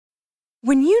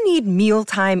When you need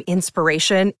mealtime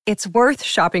inspiration, it's worth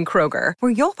shopping Kroger,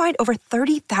 where you'll find over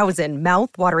 30,000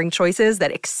 mouth-watering choices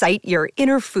that excite your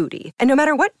inner foodie. And no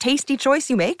matter what tasty choice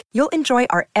you make, you'll enjoy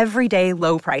our everyday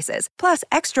low prices, plus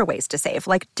extra ways to save,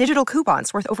 like digital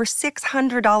coupons worth over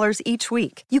 $600 each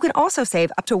week. You can also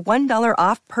save up to $1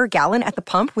 off per gallon at the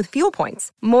pump with fuel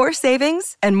points. More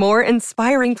savings and more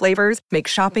inspiring flavors make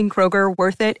shopping Kroger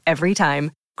worth it every time.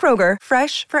 Kroger,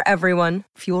 fresh for everyone.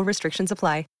 Fuel restrictions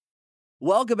apply.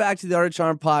 Welcome back to the Art of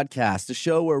Charm podcast, a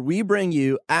show where we bring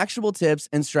you actionable tips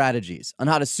and strategies on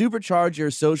how to supercharge your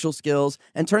social skills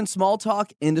and turn small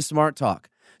talk into smart talk,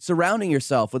 surrounding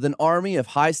yourself with an army of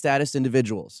high-status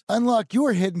individuals. Unlock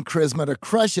your hidden charisma to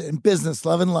crush it in business,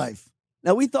 love, and life.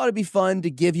 Now, we thought it'd be fun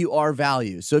to give you our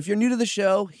values. So if you're new to the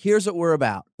show, here's what we're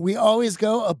about. We always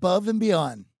go above and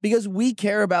beyond. Because we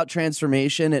care about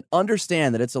transformation and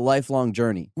understand that it's a lifelong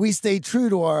journey. We stay true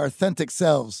to our authentic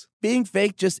selves. Being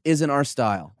fake just isn't our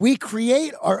style. We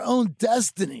create our own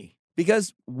destiny.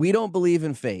 Because we don't believe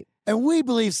in fate. And we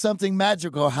believe something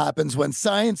magical happens when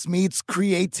science meets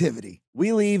creativity.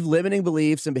 We leave limiting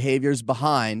beliefs and behaviors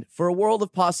behind for a world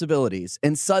of possibilities,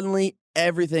 and suddenly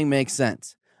everything makes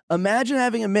sense. Imagine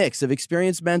having a mix of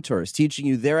experienced mentors teaching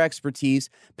you their expertise,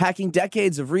 packing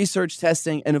decades of research,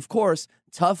 testing, and of course,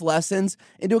 tough lessons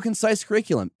into a concise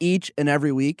curriculum each and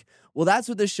every week. Well, that's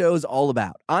what this show is all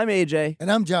about. I'm AJ. And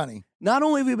I'm Johnny. Not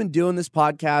only have we been doing this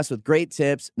podcast with great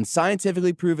tips and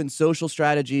scientifically proven social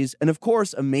strategies, and of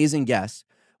course, amazing guests,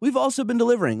 we've also been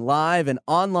delivering live and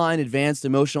online advanced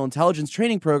emotional intelligence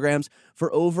training programs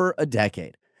for over a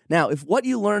decade. Now, if what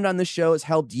you learned on this show has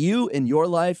helped you in your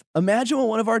life, imagine what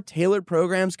one of our tailored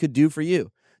programs could do for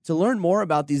you. To learn more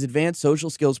about these advanced social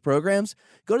skills programs,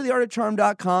 go to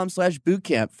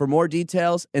theartofcharm.com/bootcamp for more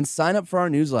details and sign up for our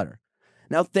newsletter.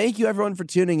 Now, thank you everyone for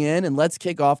tuning in, and let's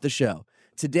kick off the show.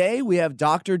 Today, we have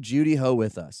Dr. Judy Ho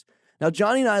with us. Now,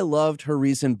 Johnny and I loved her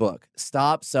recent book,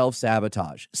 Stop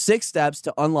Self-Sabotage, 6 Steps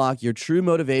to Unlock Your True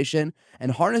Motivation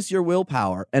and Harness Your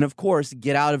Willpower, and of course,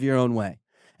 get out of your own way.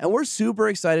 And we're super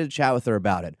excited to chat with her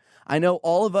about it. I know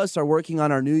all of us are working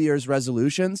on our New Year's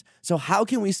resolutions, so how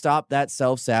can we stop that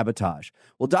self-sabotage?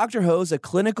 Well, Dr. Ho is a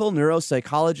clinical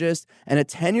neuropsychologist and a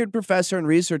tenured professor and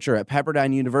researcher at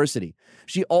Pepperdine University.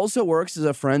 She also works as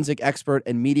a forensic expert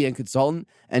and media consultant,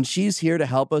 and she's here to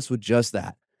help us with just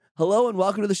that. Hello and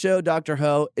welcome to the show, Dr.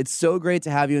 Ho. It's so great to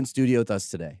have you in studio with us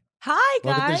today. Hi, guys.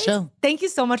 Welcome to the show. Thank you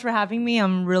so much for having me.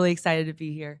 I'm really excited to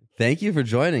be here. Thank you for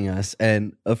joining us.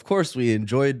 And of course, we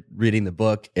enjoyed reading the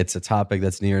book. It's a topic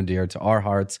that's near and dear to our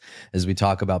hearts as we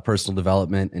talk about personal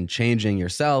development and changing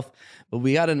yourself. But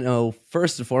we got to know,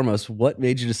 first and foremost, what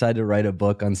made you decide to write a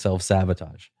book on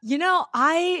self-sabotage? You know,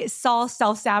 I saw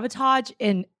self-sabotage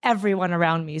in everyone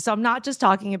around me. So I'm not just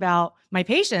talking about my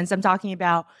patients. I'm talking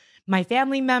about my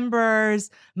family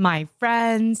members, my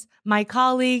friends, my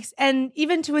colleagues, and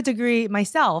even to a degree,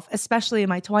 myself, especially in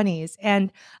my 20s.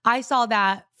 And I saw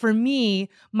that for me,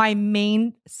 my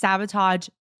main sabotage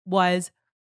was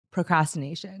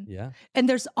procrastination. Yeah. And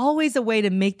there's always a way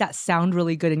to make that sound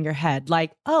really good in your head.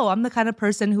 Like, oh, I'm the kind of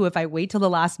person who, if I wait till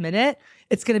the last minute,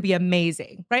 it's going to be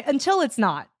amazing, right? Until it's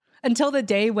not. Until the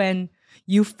day when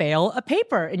you fail a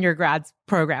paper in your grad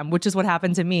program, which is what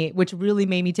happened to me, which really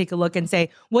made me take a look and say,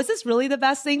 was this really the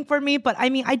best thing for me? But I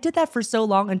mean, I did that for so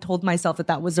long and told myself that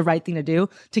that was the right thing to do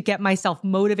to get myself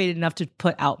motivated enough to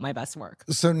put out my best work.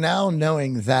 So now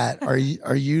knowing that, are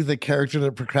you the character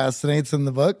that procrastinates in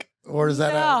the book? Or is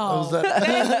that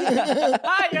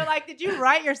You're like, did you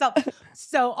write yourself?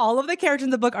 So all of the characters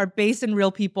in the book are based in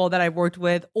real people that I've worked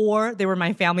with, or they were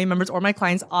my family members or my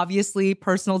clients. Obviously,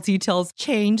 personal details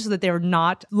changed so that they were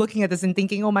not looking at this and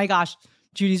thinking, oh my gosh,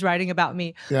 Judy's writing about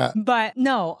me. Yeah. But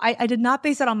no, I did not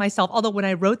base it on myself. Although when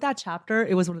I wrote that chapter,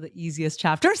 it was one of the easiest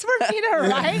chapters for me to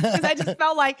write because I just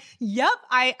felt like, yep,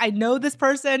 I know this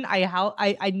person.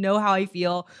 I know how I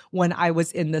feel when I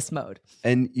was in this mode.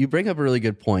 And you bring up a really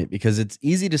good point because it's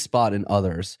easy to spot in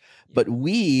others, but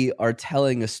we are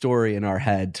telling a story in our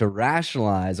head to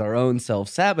rationalize our own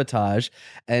self-sabotage.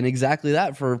 And exactly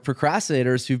that, for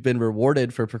procrastinators who've been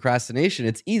rewarded for procrastination,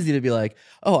 it's easy to be like,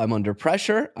 oh, I'm under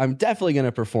pressure. I'm definitely going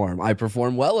to perform. I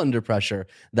perform well under pressure.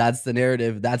 That's the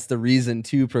narrative. That's the reason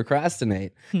to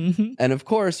procrastinate. And of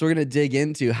course, we're going to dig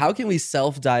into how can we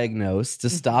self-diagnose to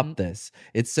stop this?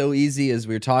 It's so easy, as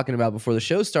we were talking about before the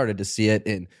show started, to see it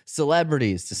in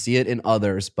celebrities, to see it in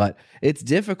others, but it's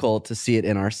difficult to see it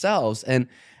in ourselves. And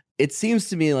it seems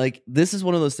to me like this is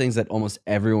one of those things that almost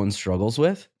everyone struggles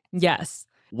with. Yes.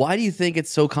 Why do you think it's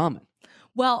so common?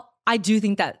 Well, I do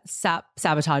think that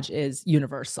sabotage is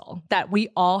universal, that we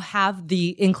all have the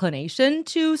inclination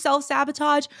to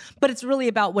self-sabotage, but it's really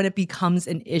about when it becomes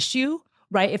an issue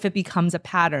right? If it becomes a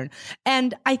pattern.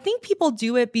 And I think people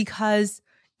do it because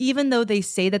even though they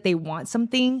say that they want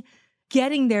something,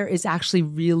 getting there is actually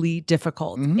really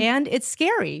difficult. And it's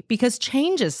scary because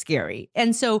change is scary.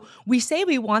 And so we say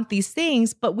we want these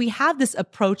things, but we have this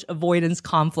approach avoidance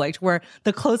conflict where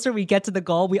the closer we get to the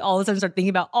goal, we all of a sudden start thinking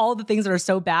about all the things that are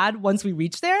so bad once we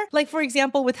reach there. Like, for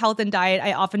example, with health and diet,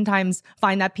 I oftentimes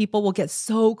find that people will get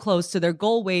so close to their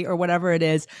goal weight or whatever it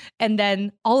is, and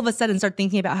then all of a sudden start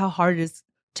thinking about how hard it is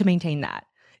to maintain that.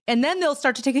 And then they'll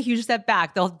start to take a huge step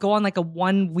back. They'll go on like a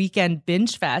 1 weekend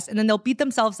binge fest, and then they'll beat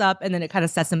themselves up, and then it kind of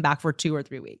sets them back for 2 or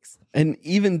 3 weeks. And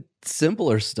even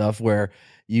simpler stuff where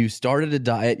you started a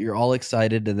diet, you're all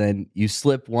excited, and then you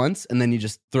slip once, and then you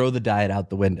just throw the diet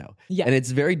out the window. Yeah. And it's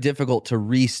very difficult to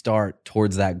restart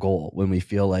towards that goal when we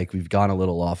feel like we've gone a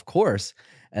little off course.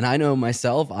 And I know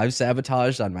myself, I've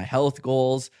sabotaged on my health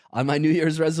goals, on my New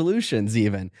Year's resolutions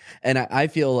even. And I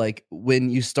feel like when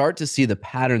you start to see the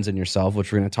patterns in yourself,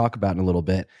 which we're going to talk about in a little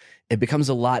bit, it becomes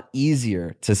a lot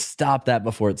easier to stop that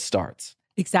before it starts.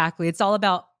 Exactly. It's all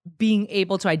about being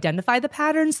able to identify the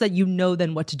patterns so that you know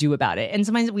then what to do about it. And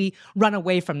sometimes we run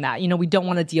away from that. You know, we don't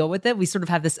want to deal with it. We sort of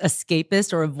have this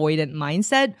escapist or avoidant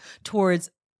mindset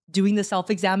towards doing the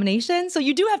self-examination. So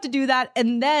you do have to do that.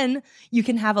 And then you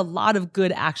can have a lot of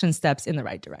good action steps in the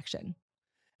right direction.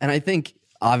 And I think,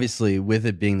 obviously, with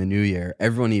it being the new year,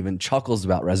 everyone even chuckles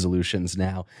about resolutions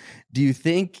now. Do you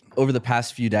think over the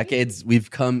past few decades, we've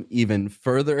come even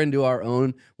further into our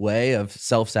own way of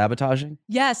self-sabotaging?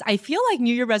 Yes, I feel like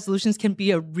New Year resolutions can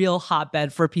be a real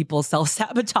hotbed for people's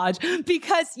self-sabotage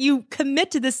because you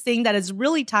commit to this thing that is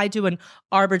really tied to an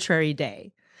arbitrary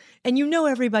day. And you know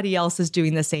everybody else is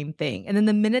doing the same thing. And then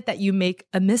the minute that you make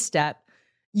a misstep,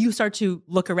 you start to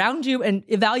look around you and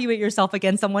evaluate yourself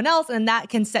against someone else, and that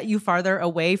can set you farther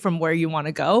away from where you want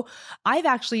to go. I've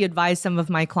actually advised some of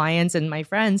my clients and my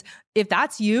friends, if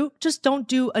that's you, just don't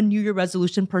do a New Year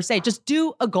resolution per se. Just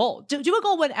do a goal. Do a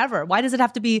goal whenever. Why does it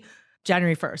have to be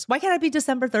January 1st? Why can't it be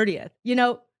December 30th? You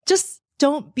know, just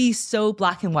don't be so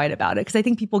black and white about it, because I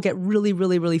think people get really,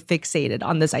 really, really fixated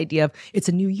on this idea of it's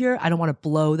a new year. I don't want to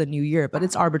blow the new year, but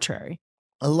it's arbitrary.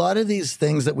 A lot of these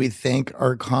things that we think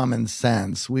are common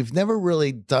sense, we've never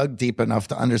really dug deep enough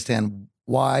to understand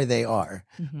why they are.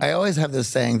 I always have this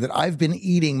saying that I've been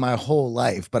eating my whole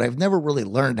life, but I've never really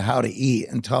learned how to eat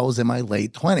until I was in my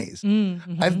late 20s.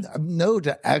 I know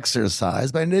to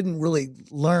exercise, but I didn't really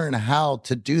learn how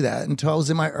to do that until I was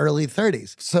in my early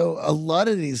 30s. So a lot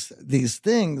of these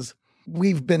things,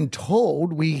 we've been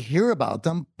told, we hear about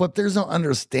them, but there's no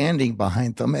understanding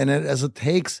behind them. And as it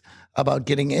takes about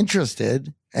getting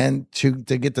interested and to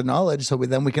get the knowledge so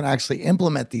then we can actually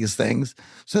implement these things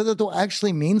so that they'll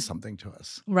actually mean something to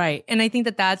us. Right. And I think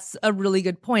that that's a really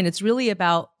good point. It's really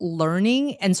about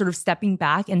learning and sort of stepping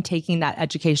back and taking that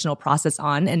educational process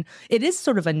on. And it is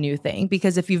sort of a new thing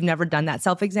because if you've never done that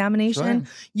self-examination,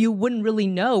 you wouldn't really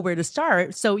know where to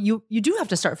start. So you do have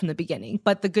to start from the beginning.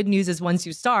 But the good news is once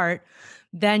you start,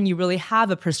 then you really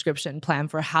have a prescription plan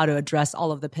for how to address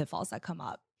all of the pitfalls that come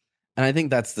up. And I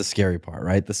think that's the scary part,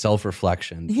 right? The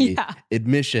self-reflection, the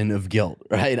admission of guilt,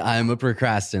 right? I'm a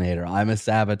procrastinator. I'm a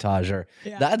sabotager.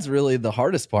 That's really the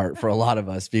hardest part for a lot of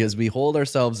us because we hold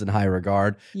ourselves in high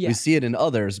regard. We see it in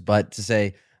others, but to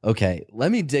say, okay,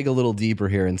 let me dig a little deeper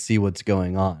here and see what's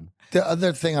going on. The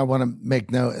other thing I want to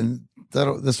make note, and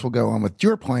this will go on with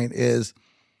your point, is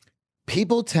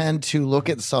people tend to look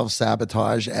at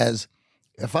self-sabotage as,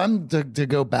 if I'm to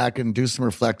go back and do some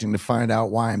reflecting to find out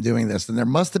why I'm doing this, then there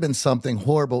must have been something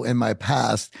horrible in my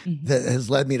past that has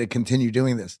led me to continue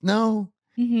doing this. No,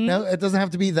 it doesn't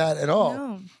have to be that at all.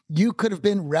 No. You could have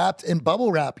been wrapped in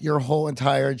bubble wrap your whole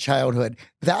entire childhood.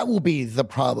 That will be the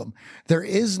problem. There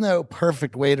is no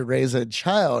perfect way to raise a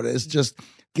child. It's just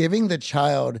giving the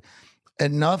child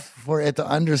enough for it to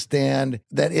understand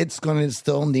that it's going to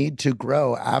still need to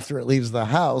grow after it leaves the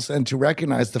house and to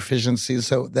recognize deficiencies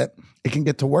so that it can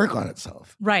get to work on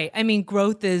itself. Right. I mean,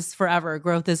 growth is forever.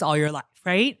 Growth is all your life,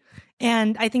 right?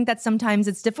 And I think that sometimes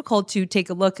it's difficult to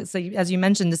take a look, so as you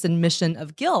mentioned, this admission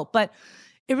of guilt, but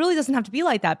it really doesn't have to be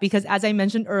like that because as I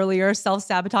mentioned earlier,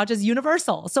 self-sabotage is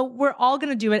universal. So we're all going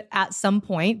to do it at some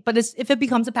point, but if it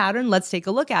becomes a pattern, let's take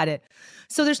a look at it.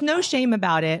 So there's no shame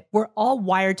about it. We're all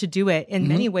wired to do it in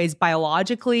many ways,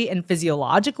 biologically and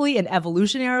physiologically and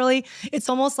evolutionarily. It's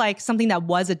almost like something that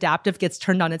was adaptive gets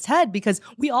turned on its head because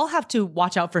we all have to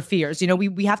watch out for fears. You know,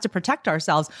 we have to protect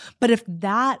ourselves. But if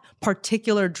that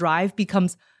particular drive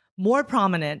becomes more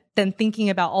prominent than thinking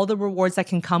about all the rewards that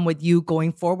can come with you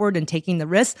going forward and taking the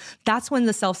risk, that's when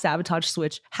the self-sabotage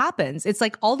switch happens. It's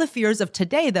like all the fears of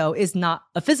today, though, is not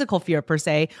a physical fear per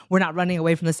se. We're not running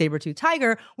away from the saber-toothed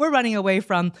tiger. We're running away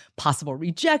from possible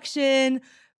rejection,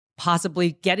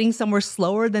 possibly getting somewhere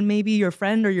slower than maybe your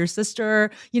friend or your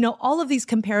sister. All of these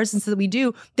comparisons that we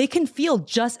do, they can feel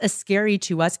just as scary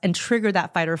to us and trigger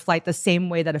that fight or flight the same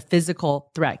way that a physical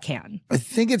threat can. I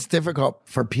think it's difficult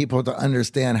for people to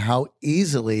understand how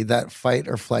easily that fight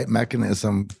or flight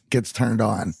mechanism gets turned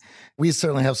on. We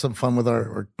certainly have some fun with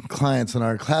our clients in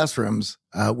our classrooms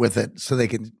with it so they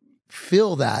can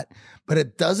feel that, but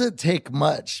it doesn't take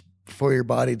much for your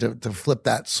body to flip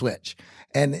that switch.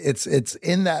 And it's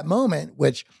in that moment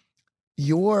which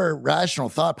your rational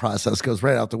thought process goes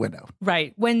right out the window.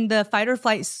 Right. When the fight or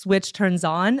flight switch turns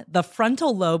on, the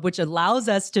frontal lobe, which allows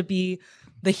us to be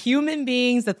the human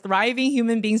beings, the thriving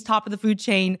human beings, top of the food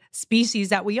chain species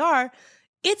that we are,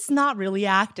 it's not really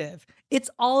active. It's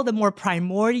all the more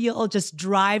primordial, just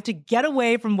drive to get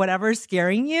away from whatever's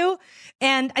scaring you.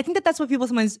 And I think that that's what people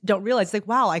sometimes don't realize. Like,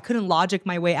 wow, I couldn't logic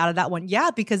my way out of that one.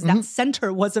 Yeah, because that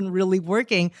center wasn't really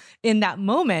working in that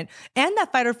moment. And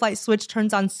that fight or flight switch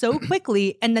turns on so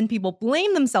quickly, and then people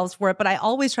blame themselves for it. But I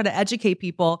always try to educate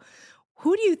people.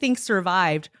 Who do you think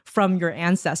survived from your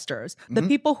ancestors? The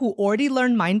people who already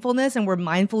learned mindfulness and were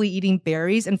mindfully eating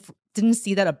berries and didn't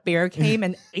see that a bear came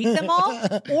and ate them all?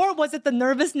 Or was it the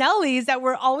nervous Nellies that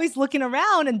were always looking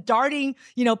around and darting,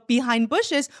 behind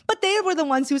bushes, but they were the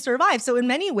ones who survived? So in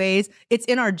many ways, it's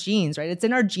in our genes, right? It's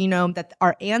in our genome that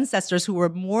our ancestors who were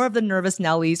more of the nervous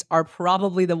Nellies are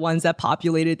probably the ones that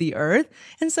populated the earth.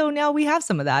 And so now we have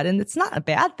some of that. And it's not a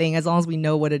bad thing as long as we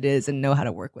know what it is and know how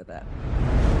to work with it.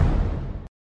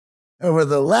 Over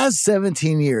the last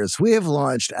 17 years, we have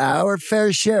launched our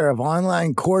fair share of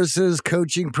online courses,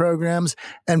 coaching programs,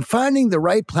 and finding the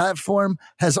right platform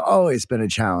has always been a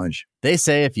challenge. They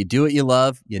say if you do what you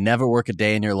love, you never work a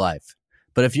day in your life.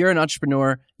 But if you're an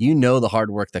entrepreneur, you know the hard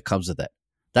work that comes with it.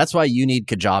 That's why you need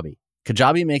Kajabi.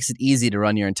 Kajabi makes it easy to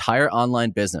run your entire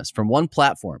online business from one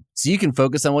platform so you can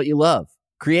focus on what you love,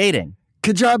 creating.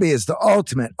 Kajabi is the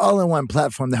ultimate all-in-one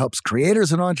platform that helps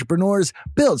creators and entrepreneurs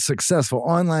build successful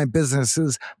online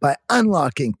businesses by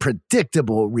unlocking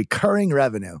predictable, recurring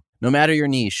revenue. No matter your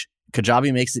niche,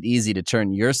 Kajabi makes it easy to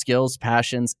turn your skills,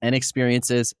 passions, and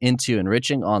experiences into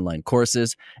enriching online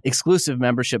courses, exclusive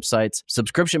membership sites,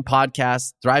 subscription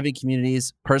podcasts, thriving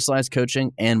communities, personalized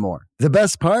coaching, and more. The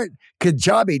best part?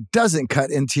 Kajabi doesn't cut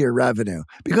into your revenue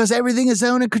because everything is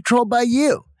owned and controlled by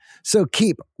you. So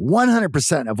keep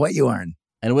 100% of what you earn.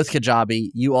 And with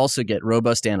Kajabi, you also get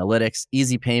robust analytics,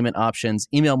 easy payment options,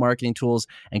 email marketing tools,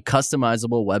 and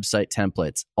customizable website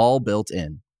templates, all built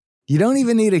in. You don't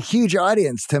even need a huge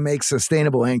audience to make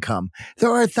sustainable income. There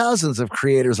are thousands of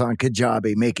creators on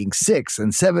Kajabi making 6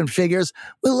 and 7 figures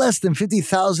with less than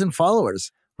 50,000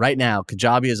 followers. Right now,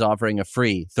 Kajabi is offering a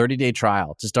free 30-day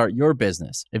trial to start your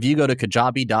business if you go to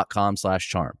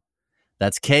kajabi.com/charm.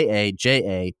 That's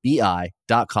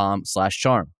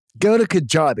KAJABI.com/charm. Go to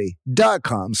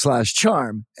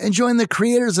kajabi.com/charm and join the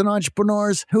creators and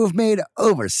entrepreneurs who have made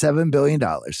over $7 billion.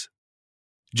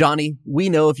 Johnny, we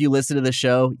know if you listen to the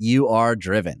show, you are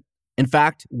driven. In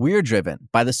fact, we're driven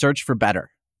by the search for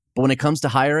better. But when it comes to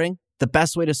hiring, the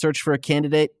best way to search for a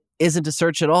candidate isn't to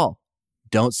search at all.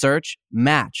 Don't search,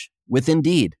 match with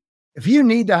Indeed. If you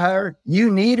need to hire, you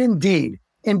need Indeed.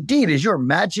 Indeed is your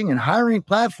matching and hiring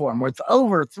platform with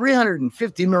over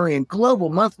 350 million global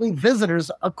monthly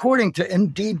visitors, according to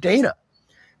Indeed data,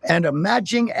 and a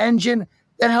matching engine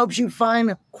that helps you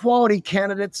find quality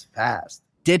candidates fast.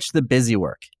 Ditch the busy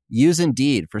work. Use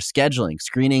Indeed for scheduling,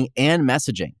 screening, and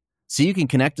messaging so you can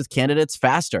connect with candidates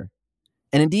faster.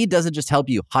 And Indeed doesn't just help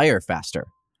you hire faster.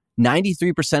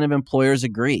 93% of employers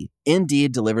agree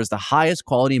Indeed delivers the highest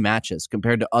quality matches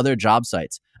compared to other job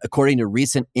sites, according to a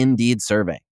recent Indeed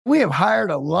survey. We have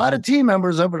hired a lot of team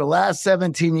members over the last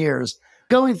 17 years.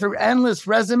 Going through endless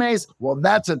resumes, well,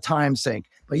 that's a time sink.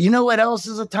 But you know what else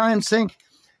is a time sink?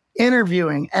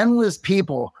 Interviewing endless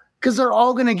people, because they're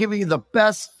all going to give you the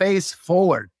best face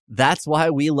forward. That's why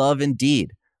we love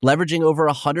Indeed, leveraging over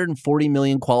 140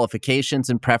 million qualifications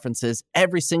and preferences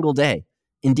every single day.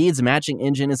 Indeed's matching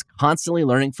engine is constantly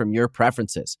learning from your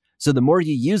preferences. So the more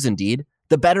you use Indeed,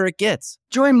 the better it gets.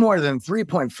 Join more than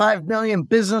 3.5 million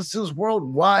businesses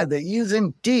worldwide that use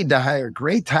Indeed to hire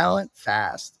great talent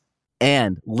fast.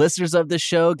 And listeners of this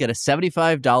show get a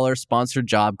 $75 sponsored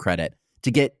job credit to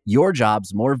get your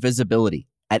jobs more visibility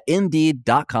at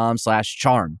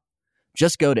Indeed.com/charm.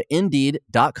 Just go to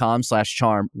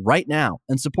Indeed.com/charm right now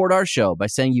and support our show by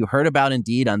saying you heard about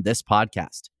Indeed on this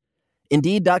podcast.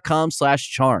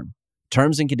 Indeed.com/charm.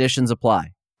 Terms and conditions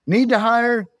apply. Need to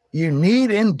hire? You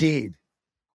need Indeed.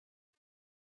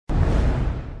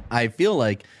 I feel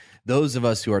like those of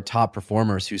us who are top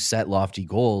performers who set lofty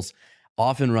goals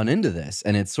often run into this.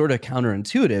 And it's sort of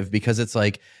counterintuitive because it's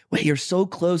like, wait, you're so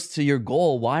close to your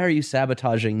goal. Why are you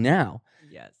sabotaging now?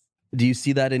 Yes. Do you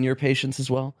see that in your patients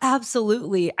as well?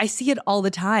 Absolutely. I see it all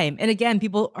the time. And again,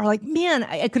 people are like, man,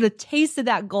 I could have tasted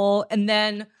that goal and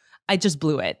then I just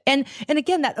blew it. And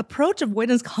again, that approach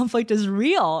avoidance conflict is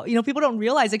real. You know, people don't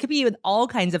realize it could be with all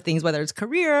kinds of things, whether it's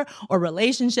career or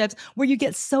relationships, where you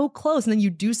get so close and then you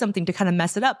do something to kind of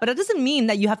mess it up. But it doesn't mean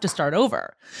that you have to start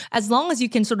over. As long as you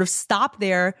can sort of stop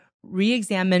there,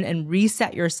 re-examine and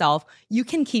reset yourself, you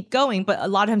can keep going. But a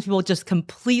lot of times people just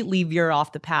completely veer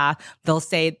off the path. They'll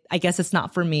say, I guess it's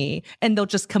not for me. And they'll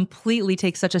just completely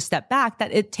take such a step back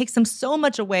that it takes them so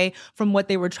much away from what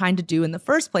they were trying to do in the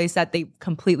first place that they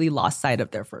completely lost sight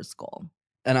of their first goal.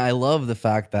 And I love the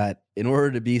fact that in order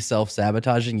to be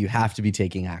self-sabotaging, you have to be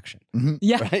taking action. Mm-hmm.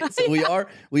 Yeah. Right? So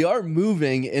we are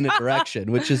moving in a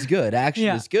direction, which is good. Action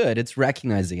is good. It's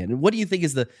recognizing it. And what do you think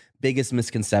is the biggest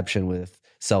misconception with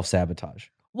self-sabotage?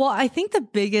 Well, I think the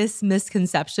biggest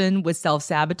misconception with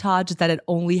self-sabotage is that it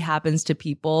only happens to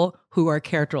people who are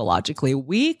characterologically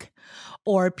weak,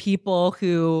 or people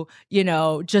who, you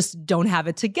know, just don't have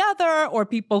it together, or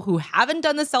people who haven't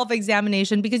done the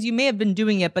self-examination, because you may have been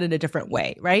doing it, but in a different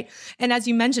way, right? And as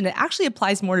you mentioned, it actually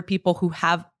applies more to people who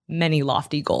have many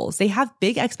lofty goals. They have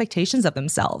big expectations of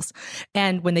themselves.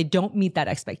 And when they don't meet that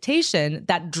expectation,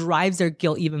 that drives their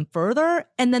guilt even further.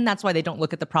 And then that's why they don't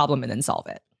look at the problem and then solve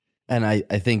it. And I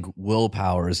think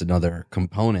willpower is another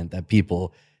component that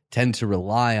people tend to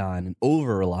rely on and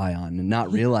over-rely on, and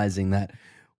not realizing that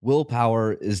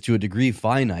willpower is to a degree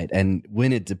finite. And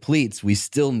when it depletes, we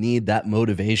still need that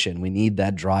motivation. We need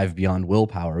that drive beyond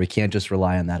willpower. We can't just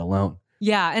rely on that alone.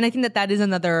 Yeah. And I think that that is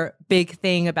another big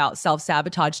thing about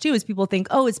self-sabotage too, is people think,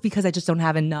 oh, it's because I just don't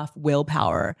have enough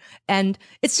willpower. And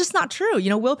it's just not true. You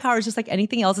know, willpower is just like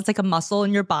anything else. It's like a muscle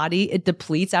in your body. It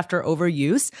depletes after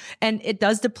overuse, and it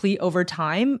does deplete over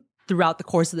time throughout the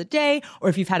course of the day. Or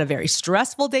if you've had a very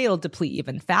stressful day, it'll deplete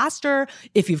even faster.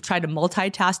 If you've tried to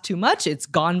multitask too much, it's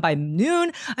gone by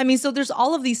noon. I mean, so there's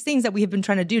all of these things that we have been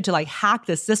trying to do to like hack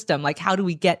the system. Like, how do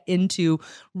we get into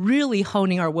really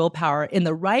honing our willpower in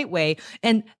the right way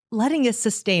and letting it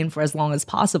sustain for as long as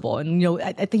possible? And, you know,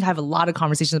 I think I have a lot of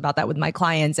conversations about that with my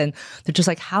clients, and they're just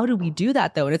like, how do we do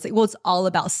that though? And it's like, well, it's all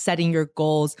about setting your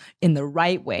goals in the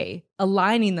right way,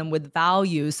 aligning them with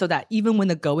values so that even when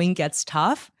the going gets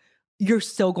tough, you're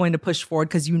still going to push forward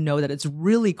because you know that it's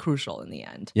really crucial in the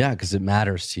end. Yeah, because it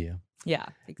matters to you. Yeah.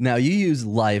 Exactly. Now, you use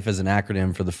LIFE as an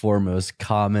acronym for the four most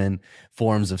common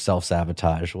forms of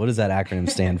self-sabotage. What does that acronym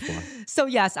stand for? So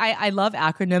yes, I love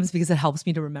acronyms because it helps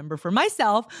me to remember for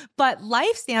myself. But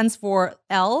LIFE stands for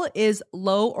L is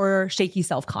low or shaky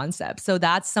self-concept. So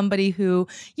that's somebody who,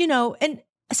 you know, and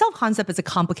self-concept is a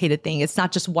complicated thing. It's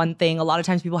not just one thing. A lot of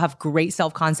times people have great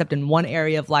self-concept in one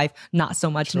area of life, not so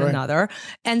much in another.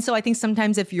 And so I think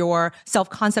sometimes if your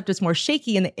self-concept is more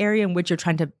shaky in the area in which you're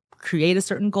trying to create a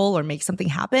certain goal or make something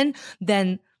happen,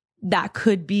 then that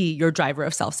could be your driver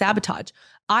of self-sabotage.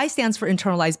 I stands for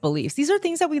internalized beliefs. These are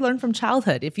things that we learn from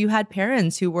childhood. If you had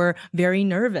parents who were very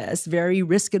nervous, very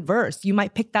risk adverse, you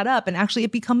might pick that up, and actually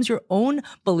it becomes your own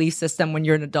belief system when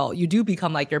you're an adult. You do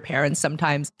become like your parents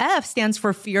sometimes. F stands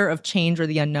for fear of change or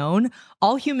the unknown.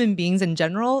 All human beings in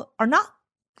general are not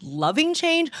loving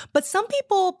change, but some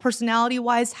people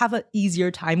personality-wise have an easier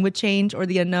time with change or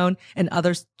the unknown, and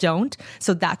others don't.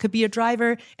 So that could be a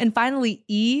driver. And finally,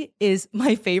 E is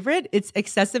my favorite. It's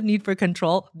excessive need for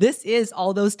control. This is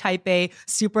all those type A,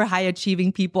 super high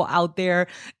achieving people out there.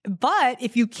 But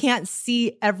if you can't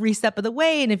see every step of the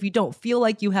way, and if you don't feel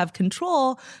like you have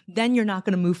control, then you're not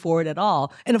going to move forward at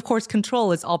all. And of course,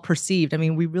 control is all perceived. I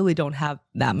mean, we really don't have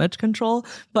that much control,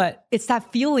 but it's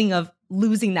that feeling of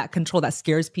losing that control that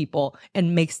scares people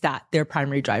and makes that their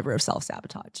primary driver of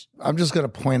self-sabotage. I'm just going to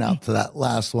point out to that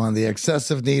last one, the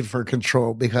excessive need for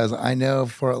control, because I know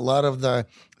for a lot of the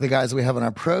guys we have in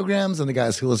our programs and the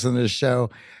guys who listen to the show,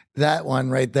 that one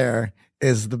right there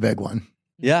is the big one.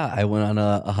 Yeah, I went on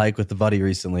a hike with a buddy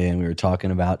recently, and we were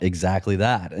talking about exactly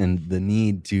that and the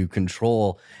need to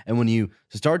control. And when you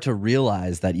start to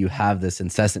realize that you have this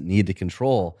incessant need to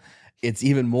control, it's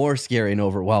even more scary and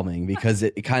overwhelming because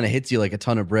it kind of hits you like a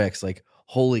ton of bricks. Like,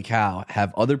 holy cow,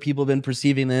 have other people been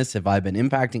perceiving this? Have I been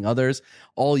impacting others?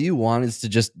 All you want is to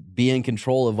just be in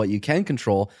control of what you can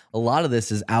control. A lot of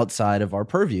this is outside of our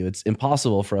purview. It's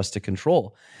impossible for us to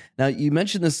control. Now, you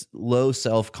mentioned this low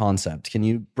self-concept. Can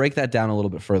you break that down a little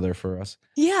bit further for us?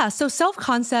 Yeah. So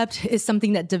self-concept is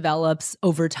something that develops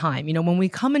over time. When we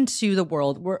come into the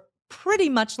world, we're pretty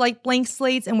much like blank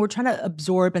slates, and we're trying to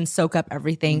absorb and soak up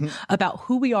everything about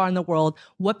who we are in the world,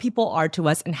 what people are to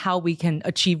us, and how we can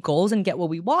achieve goals and get what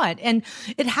we want. And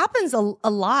it happens a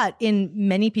lot in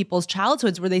many people's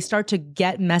childhoods where they start to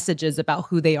get messages about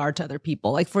who they are to other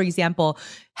people. Like, for example,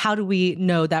 how do we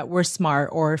know that we're smart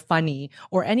or funny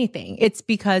or anything? It's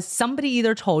because somebody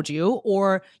either told you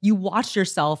or you watched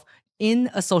yourself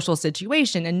in a social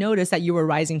situation and notice that you were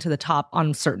rising to the top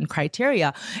on certain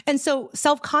criteria. And so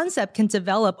self-concept can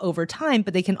develop over time,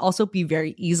 but they can also be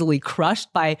very easily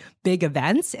crushed by big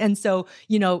events. And so,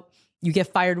 you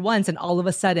get fired once and all of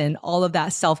a sudden, all of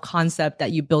that self-concept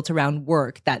that you built around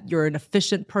work, that you're an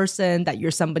efficient person, that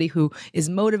you're somebody who is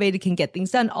motivated, can get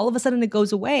things done, all of a sudden it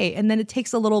goes away. And then it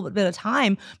takes a little bit of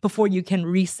time before you can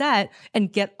reset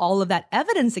and get all of that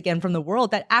evidence again from the world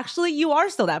that actually you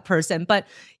are still that person. But,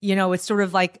 it's sort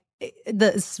of like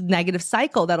this negative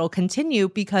cycle that'll continue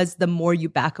because the more you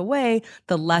back away,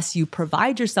 the less you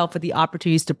provide yourself with the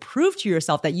opportunities to prove to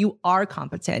yourself that you are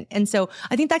competent. And so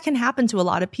I think that can happen to a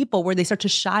lot of people where they start to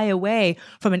shy away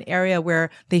from an area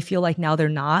where they feel like now they're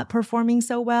not performing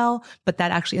so well, but that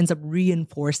actually ends up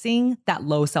reinforcing that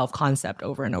low self-concept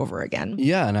over and over again.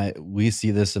 Yeah. And we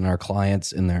see this in our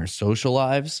clients in their social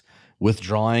lives,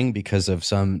 withdrawing because of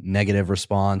some negative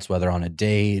response, whether on a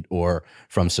date or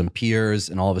from some peers.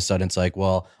 And all of a sudden it's like,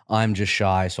 well, I'm just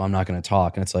shy, so I'm not going to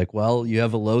talk. And it's like, well, you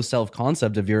have a low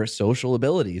self-concept of your social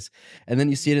abilities. And then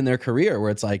you see it in their career where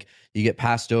it's like you get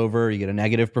passed over, you get a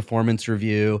negative performance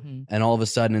review, and all of a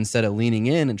sudden, instead of leaning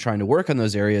in and trying to work on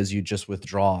those areas, you just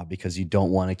withdraw because you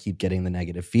don't want to keep getting the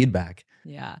negative feedback.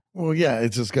 Yeah. Well, yeah, it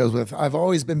just goes with, I've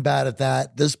always been bad at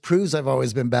that. This proves I've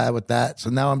always been bad with that. So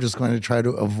now I'm just going to try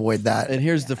to avoid that. And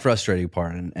here's the frustrating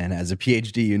part. And as a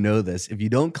PhD, you know this. If you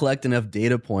don't collect enough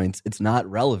data points, it's not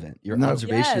relevant. Your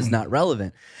observation is not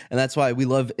relevant. And that's why we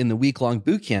love in the week-long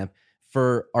boot camp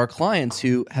for our clients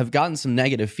who have gotten some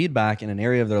negative feedback in an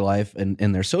area of their life and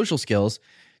in their social skills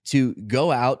to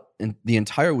go out in the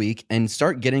entire week and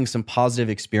start getting some positive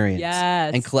experience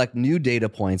and collect new data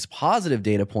points, positive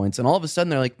data points. And all of a sudden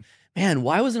they're like, man,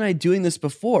 why wasn't I doing this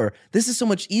before? This is so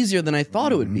much easier than I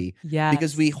thought it would be.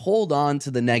 Because we hold on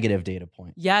to the negative data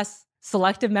point. Yes.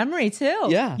 Selective memory too.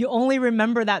 Yeah. You only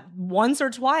remember that once or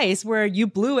twice where you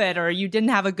blew it or you didn't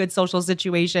have a good social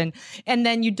situation. And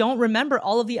then you don't remember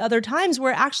all of the other times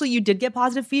where actually you did get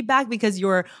positive feedback because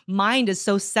your mind is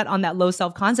so set on that low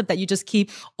self-concept that you just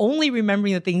keep only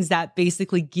remembering the things that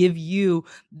basically give you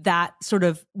that sort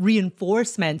of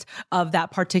reinforcement of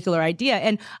that particular idea.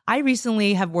 And I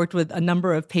recently have worked with a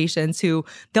number of patients who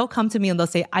they'll come to me and they'll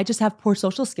say, I just have poor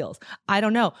social skills. I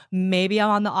don't know. Maybe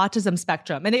I'm on the autism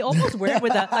spectrum. And they almost wear it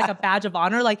with a badge of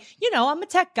honor. Like, I'm a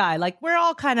tech guy. Like we're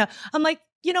all I'm like,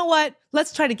 you know what?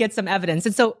 Let's try to get some evidence.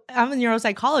 And so I'm a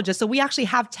neuropsychologist. So we actually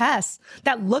have tests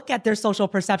that look at their social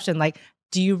perception. Like,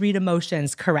 do you read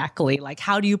emotions correctly? Like,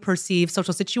 how do you perceive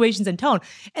social situations and tone?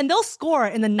 And they'll score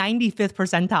in the 95th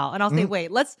percentile. And I'll say,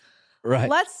 wait, let's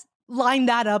line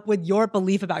that up with your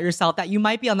belief about yourself that you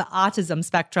might be on the autism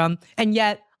spectrum. And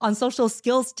yet on social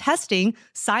skills testing,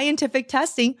 scientific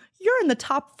testing, you're in the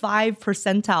top 5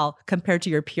 percentile compared to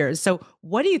your peers. So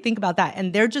what do you think about that?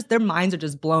 And their minds are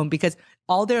just blown because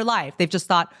all their life, they've just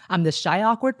thought, I'm this shy,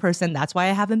 awkward person. That's why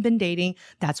I haven't been dating.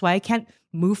 That's why I can't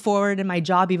move forward in my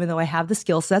job, even though I have the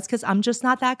skill sets, because I'm just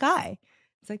not that guy.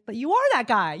 It's like, but you are that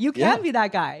guy. You can be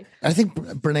that guy. I think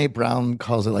Brene Brown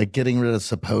calls it like getting rid of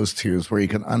supposed tos, where you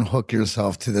can unhook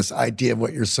yourself to this idea of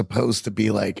what you're supposed to be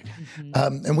like.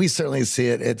 And we certainly see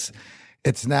it.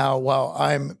 It's now, well,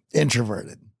 I'm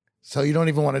introverted, so you don't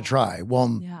even want to try.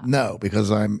 Well, no, because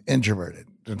I'm introverted.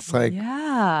 It's like,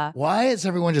 why is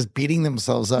everyone just beating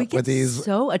themselves up with these?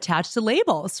 So attached to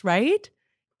labels, right?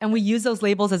 And we use those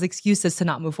labels as excuses to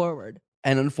not move forward.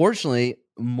 And unfortunately,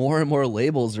 more and more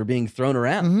labels are being thrown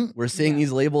around. We're seeing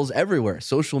these labels everywhere,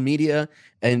 social media.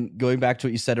 And going back to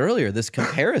what you said earlier, this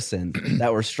comparison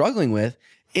that we're struggling with,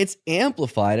 it's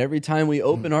amplified every time we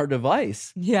open our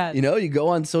device. Yeah. You go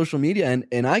on social media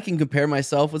and I can compare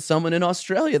myself with someone in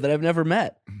Australia that I've never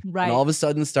met. Right. And all of a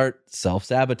sudden start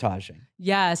self-sabotaging.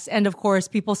 Yes. And of course,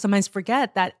 people sometimes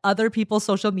forget that other people's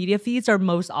social media feeds are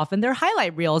most often their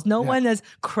highlight reels. No one is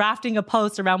crafting a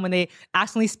post around when they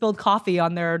accidentally spilled coffee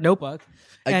on their notebook.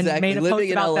 And Exactly. made a Living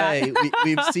post in about LA, that.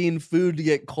 we've seen food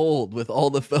get cold with all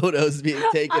the photos being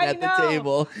taken at the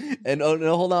table. And oh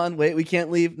no, hold on, wait, we can't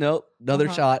leave. Nope, another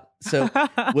shot. So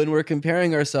when we're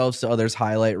comparing ourselves to others'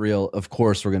 highlight reel, of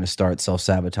course, we're going to start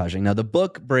self-sabotaging. Now, the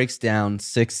book breaks down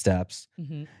 6 steps.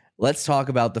 Mm-hmm. Let's talk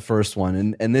about the first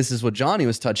one. And this is what Johnny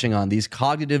was touching on, these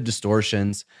cognitive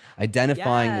distortions,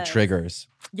 identifying the triggers.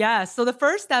 Yeah. So the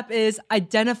first step is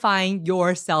identifying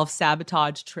your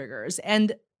self-sabotage triggers.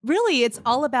 And really, it's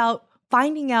all about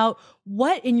finding out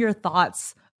what in your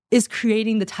thoughts is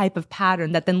creating the type of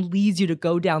pattern that then leads you to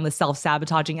go down the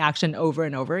self-sabotaging action over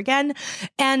and over again.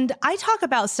 And I talk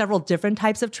about several different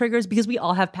types of triggers because we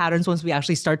all have patterns once we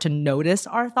actually start to notice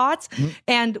our thoughts. Mm-hmm.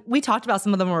 And we talked about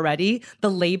some of them already.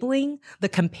 The labeling, the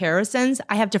comparisons.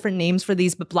 I have different names for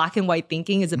these, but black and white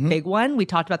thinking is a big one. We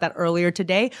talked about that earlier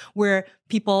today, where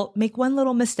people make one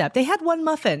little misstep. They had one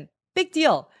muffin. Big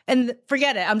deal. And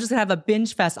forget it. I'm just going to have a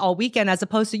binge fest all weekend, as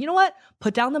opposed to, you know what?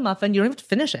 Put down the muffin. You don't have to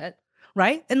finish it.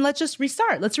 Right? And let's just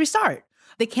restart. Let's restart.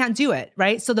 They can't do it,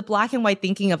 right? So the black and white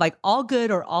thinking of like all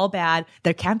good or all bad,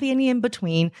 there can't be any in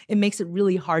between. It makes it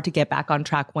really hard to get back on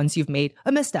track once you've made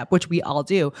a misstep, which we all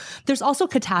do. There's also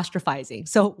catastrophizing.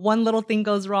 So one little thing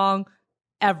goes wrong,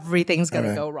 everything's going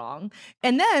to go wrong.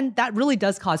 And then that really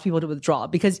does cause people to withdraw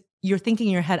because you're thinking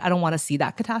in your head, I don't want to see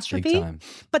that catastrophe.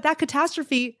 But that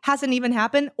catastrophe hasn't even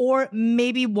happened or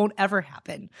maybe won't ever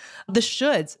happen. The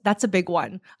shoulds, that's a big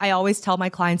one. I always tell my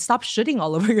clients, stop shoulding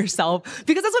all over yourself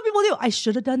because that's what people do. I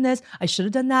should have done this. I should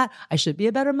have done that. I should be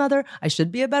a better mother. I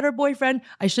should be a better boyfriend.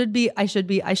 I should be.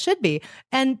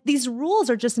 And these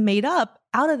rules are just made up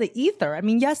out of the ether. I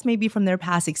mean, yes, maybe from their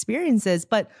past experiences,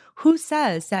 but who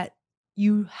says that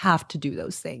you have to do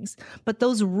those things? But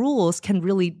those rules can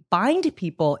really bind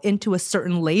people into a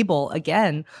certain label,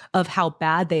 again, of how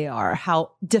bad they are,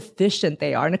 how deficient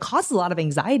they are. And it causes a lot of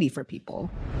anxiety for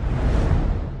people.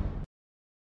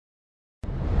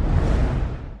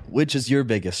 Which is your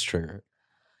biggest trigger?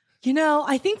 You know,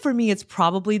 I think for me, it's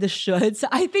probably the shoulds.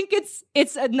 I think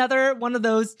it's another one of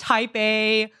those type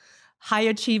A, high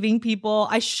achieving people.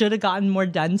 I should have gotten more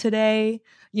done today.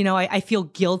 You know, I feel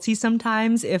guilty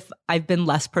sometimes if I've been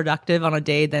less productive on a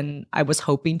day than I was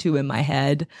hoping to in my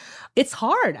head. It's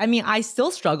hard. I mean, I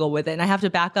still struggle with it and I have to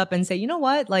back up and say, you know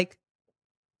what? Like,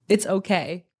 it's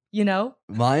okay, you know?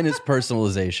 Mine is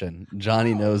personalization.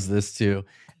 Johnny knows this too.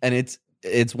 And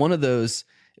it's one of those,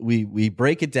 we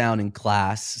break it down in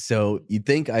class. So you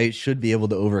think I should be able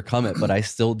to overcome it, but I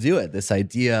still do it. This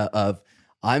idea of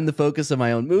I'm the focus of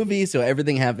my own movie. So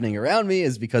everything happening around me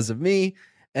is because of me.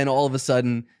 And all of a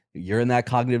sudden, you're in that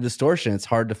cognitive distortion. It's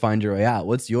hard to find your way out.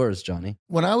 What's yours, Johnny?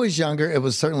 When I was younger, it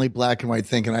was certainly black and white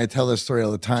thinking. I tell this story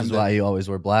all the time. This is why you always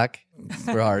wear black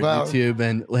for our YouTube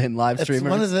and live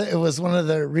streamers. It was one of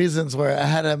the reasons where I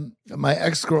had my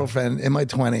ex-girlfriend in my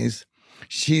 20s.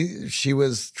 She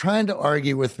was trying to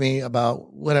argue with me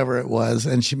about whatever it was.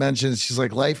 And she mentioned, she's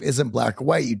like, life isn't black or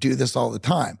white. You do this all the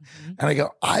time. Mm-hmm. And I go,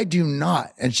 I do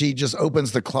not. And she just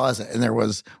opens the closet and there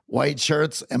was white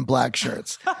shirts and black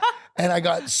shirts. And I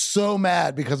got so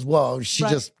mad because, whoa,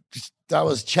 that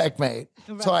was checkmate.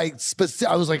 Right. So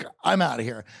I was like, I'm out of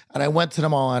here. And I went to the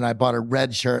mall and I bought a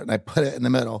red shirt and I put it in the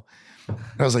middle. And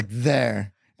I was like,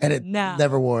 there. And it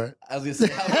never wore it. I was going to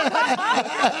say,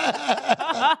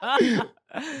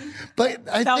 but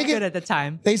I felt think good at the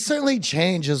time. They certainly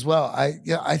change as well.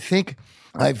 I think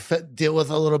I deal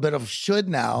with a little bit of should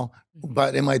now,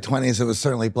 but in my 20s, it was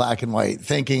certainly black and white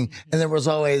thinking. And there was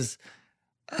always,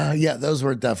 those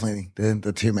were definitely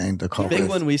the two main culprits. The big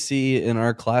one we see in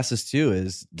our classes too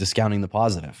is discounting the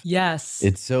positive. Yes.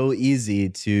 It's so easy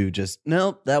to just,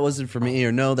 nope, that wasn't for me,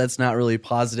 or no, that's not really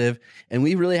positive. And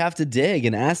we really have to dig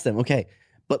and ask them, okay,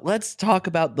 but let's talk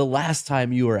about the last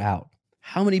time you were out.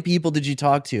 How many people did you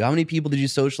talk to? How many people did you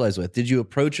socialize with? Did you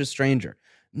approach a stranger?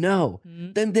 No.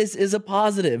 Mm-hmm. Then this is a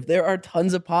positive. There are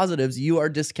tons of positives. You are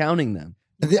discounting them.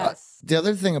 The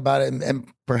other thing about it, and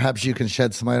perhaps you can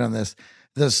shed some light on this,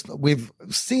 we've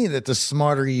seen that the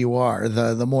smarter you are,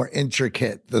 the more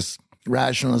intricate the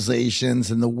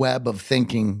rationalizations and the web of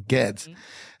thinking gets. Mm-hmm.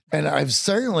 And I've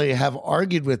certainly have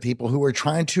argued with people who were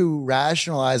trying to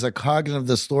rationalize a cognitive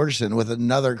distortion with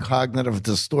another cognitive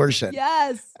distortion.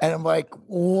 Yes. And I'm like,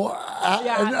 what?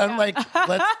 I'm like,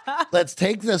 let's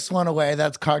take this one away.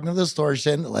 That's cognitive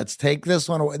distortion. Let's take this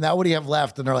one away. Now what do you have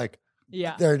left? And they're like,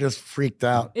 Yeah. they're just freaked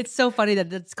out. It's so funny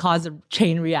that it's caused a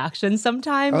chain reaction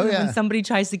sometimes. Oh, yeah. When somebody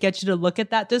tries to get you to look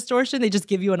at that distortion, they just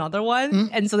give you another one.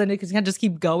 And so then it can kind of just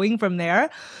keep going from there.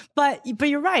 But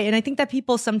you're right. And I think that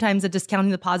people sometimes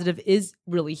discounting the positive is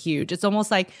really huge. It's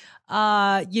almost like,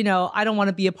 I don't want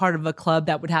to be a part of a club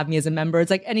that would have me as a member.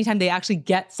 It's like anytime they actually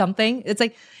get something, it's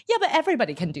like, yeah, but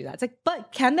everybody can do that. It's like,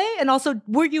 but can they? And also,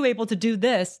 were you able to do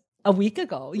this a week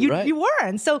ago? You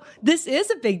weren't. So this is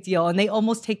a big deal. And they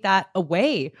almost take that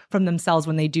away from themselves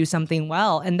when they do something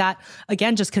well. And that,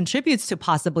 again, just contributes to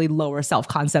possibly lower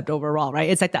self-concept overall, right?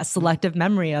 It's like that selective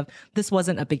memory of this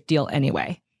wasn't a big deal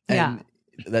anyway. And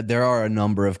that there are a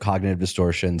number of cognitive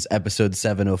distortions. Episode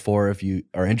 704, if you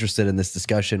are interested in this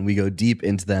discussion, we go deep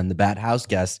into them, the Bat House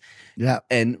guest. Yeah.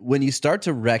 And when you start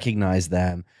to recognize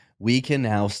them, we can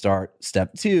now start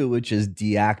step 2, which is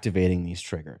deactivating these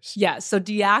triggers. Yeah. So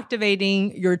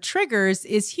deactivating your triggers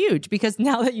is huge because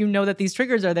now that you know that these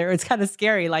triggers are there, it's kind of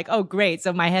scary. Like, oh, great.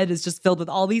 So my head is just filled with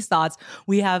all these thoughts.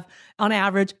 We have, on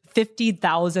average,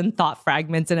 50,000 thought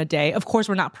fragments in a day. Of course,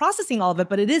 we're not processing all of it,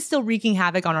 but it is still wreaking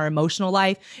havoc on our emotional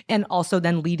life and also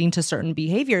then leading to certain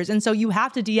behaviors. And so you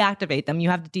have to deactivate them.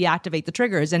 You have to deactivate the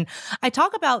triggers. And I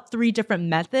talk about 3 different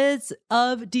methods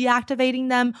of deactivating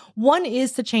them. One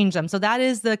is to change them. So that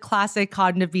is the classic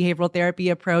cognitive behavioral therapy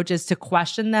approach, is to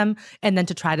question them and then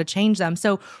to try to change them.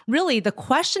 So really the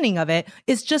questioning of it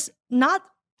is just not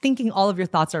thinking all of your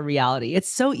thoughts are reality. It's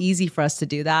so easy for us to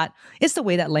do that. It's the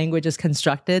way that language is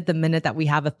constructed. The minute that we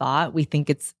have a thought, we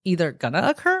think it's either gonna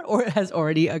occur or it has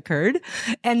already occurred.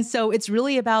 And so it's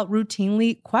really about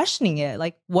routinely questioning it.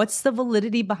 Like, what's the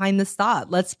validity behind this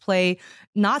thought? Let's play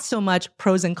not so much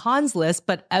pros and cons list,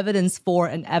 but evidence for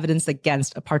and evidence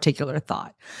against a particular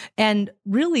thought. And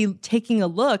really taking a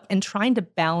look and trying to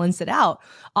balance it out.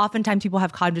 Oftentimes people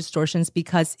have cognitive distortions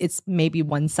because it's maybe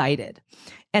one-sided.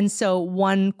 And so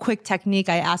one quick technique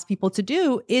I ask people to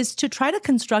do is to try to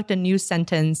construct a new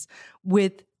sentence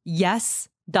with yes,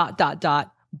 but,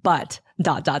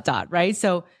 right?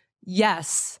 So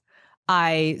yes,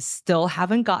 I still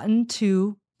haven't gotten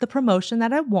to the promotion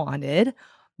that I wanted,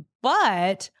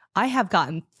 but I have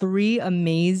gotten 3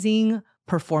 amazing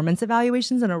performance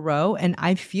evaluations in a row, and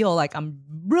I feel like I'm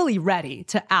really ready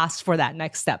to ask for that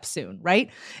next step soon, right?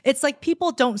 It's like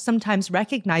people don't sometimes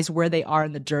recognize where they are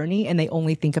in the journey and they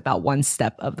only think about one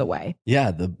step of the way.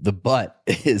 Yeah, the but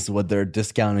is what they're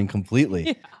discounting completely.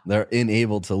 Yeah. They're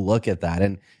unable to look at that.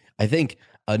 And I think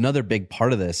another big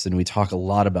part of this, and we talk a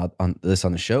lot about this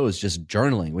on the show, is just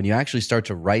journaling. When you actually start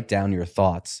to write down your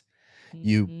thoughts,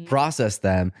 you process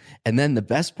them. And then the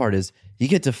best part is you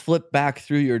get to flip back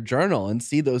through your journal and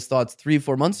see those thoughts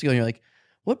 3-4 months ago. And you're like,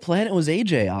 what planet was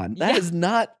AJ on? That is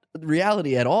not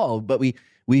reality at all. But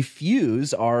we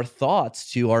fuse our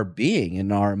thoughts to our being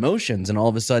and our emotions. And all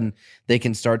of a sudden they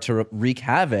can start to wreak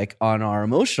havoc on our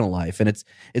emotional life. And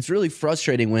it's really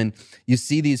frustrating when you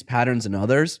see these patterns in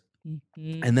others.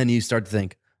 And then you start to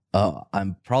think, oh,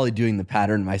 I'm probably doing the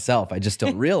pattern myself. I just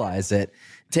don't realize it.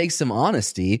 It takes some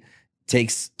honesty.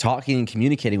 Takes talking and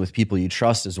communicating with people you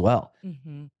trust as well.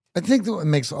 I think that what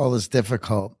makes all this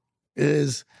difficult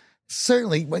is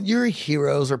certainly when your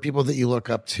heroes or people that you look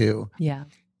up to,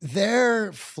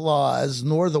 their flaws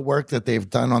nor the work that they've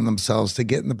done on themselves to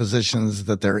get in the positions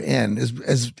that they're in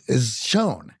is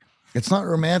shown. It's not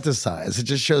romanticized. It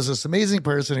just shows this amazing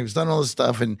person who's done all this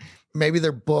stuff, and maybe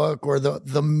their book or the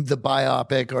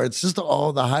biopic, or it's just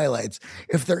all the highlights.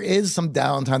 If there is some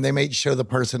downtime, they may show the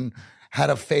person had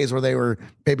a phase where they were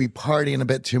maybe partying a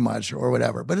bit too much or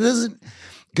whatever, but it doesn't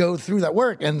go through that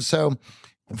work. And so,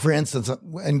 for instance,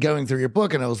 in going through your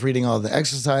book, and I was reading all the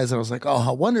exercise, and I was like, oh,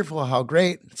 how wonderful, how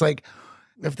great. It's like,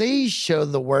 if they show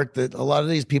the work that a lot of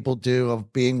these people do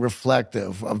of being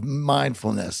reflective, of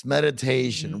mindfulness,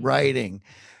 meditation, writing,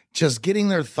 just getting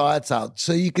their thoughts out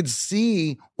so you could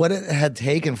see what it had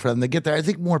taken for them to get there. I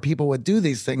think more people would do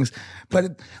these things.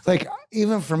 But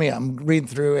even for me, I'm reading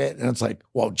through it and it's like,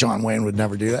 well, John Wayne would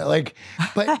never do that.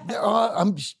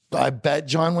 I bet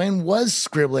John Wayne was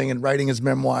scribbling and writing his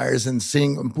memoirs and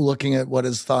looking at what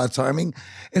his thoughts are. I mean,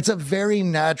 it's a very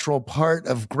natural part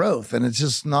of growth, and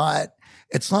it's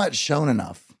not shown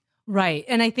enough. Right.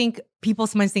 And I think people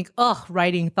sometimes think,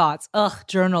 writing thoughts,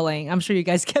 journaling. I'm sure you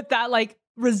guys get that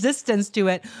resistance to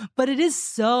it, but it is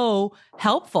so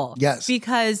helpful. Yes.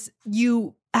 Because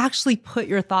you actually put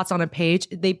your thoughts on a page,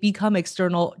 they become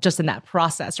external just in that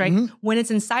process, right? When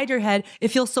it's inside your head, it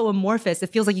feels so amorphous.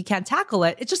 It feels like you can't tackle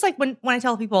it. It's just like when I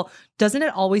tell people, doesn't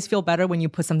it always feel better when you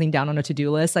put something down on a to-do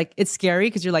list? Like, it's scary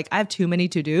because you're like, I have too many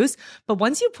to-dos. But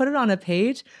once you put it on a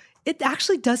page, it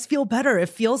actually does feel better. It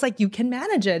feels like you can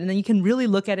manage it, and then you can really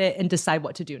look at it and decide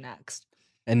what to do next.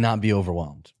 And not be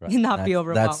overwhelmed. Right? Not be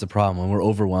overwhelmed. That's the problem. When we're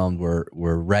overwhelmed,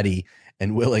 we're ready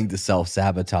and willing to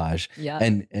self-sabotage. Yeah.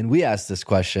 And we ask this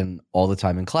question all the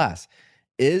time in class.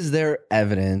 Is there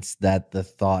evidence that the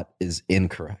thought is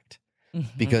incorrect?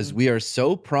 Because we are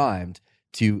so primed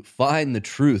to find the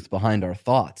truth behind our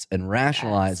thoughts and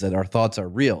rationalize that our thoughts are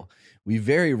real. We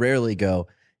very rarely go,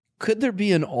 could there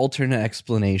be an alternate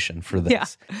explanation for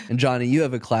this? Yeah. And Johnny, you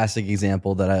have a classic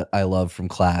example that I love from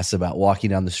class about walking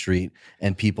down the street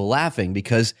and people laughing,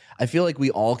 because I feel like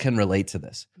we all can relate to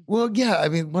this. Well, yeah. I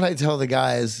mean, what I tell the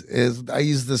guys is I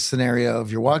use this scenario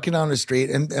of you're walking down the street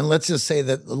and let's just say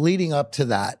that leading up to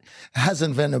that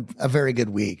hasn't been a very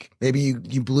good week. Maybe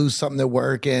you blew something at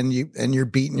work and you're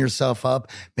beating yourself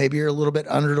up. Maybe you're a little bit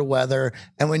under the weather.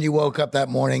 And when you woke up that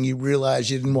morning, you realize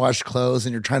you didn't wash clothes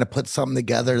and you're trying to put something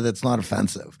together that's not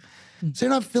offensive. So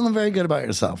you're not feeling very good about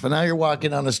yourself. And now you're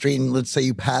walking down the street and let's say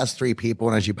you pass 3 people,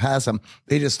 and as you pass them,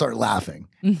 they just start laughing.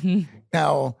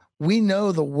 Now, we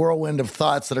know the whirlwind of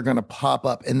thoughts that are going to pop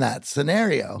up in that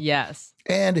scenario. Yes.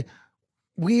 And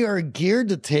we are geared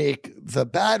to take the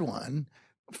bad one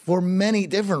for many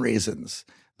different reasons.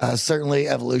 Certainly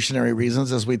evolutionary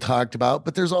reasons, as we talked about,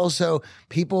 but there's also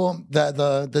people that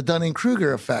the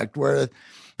Dunning-Kruger effect, where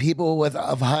people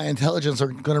of high intelligence are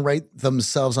going to rate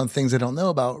themselves on things they don't know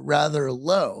about rather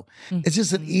low. It's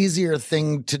just an easier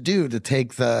thing to do, to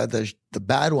take the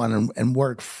bad one and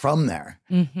work from there.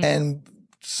 And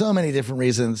so many different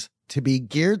reasons to be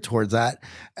geared towards that,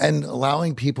 and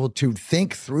allowing people to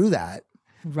think through that.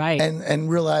 Right. And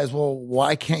realize, well,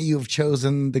 why can't you have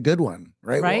chosen the good one?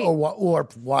 Right. Right. Or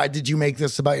why did you make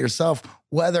this about yourself,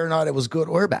 whether or not it was good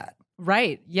or bad?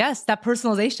 Right. Yes. That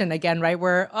personalization again, right?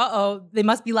 Where, they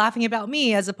must be laughing about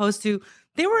me, as opposed to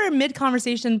they were in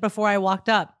mid-conversation before I walked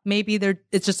up. Maybe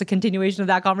it's just a continuation of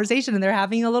that conversation and they're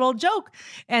having a little joke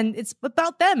and it's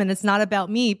about them and it's not about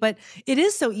me. But it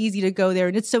is so easy to go there,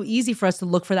 and it's so easy for us to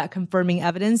look for that confirming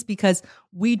evidence because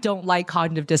we don't like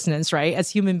cognitive dissonance, right? As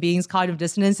human beings, cognitive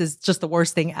dissonance is just the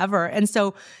worst thing ever. And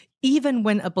so even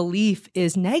when a belief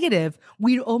is negative,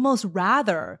 we'd almost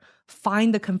rather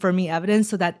find the confirming evidence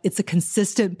so that it's a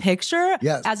consistent picture,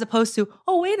 as opposed to,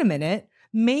 oh, wait a minute,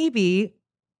 maybe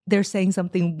they're saying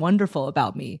something wonderful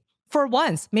about me for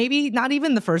once, maybe not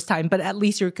even the first time, but at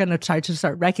least you're going to try to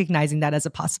start recognizing that as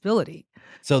a possibility.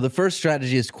 So the first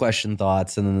strategy is question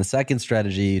thoughts. And then the second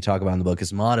strategy you talk about in the book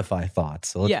is modify thoughts.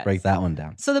 So let's break that one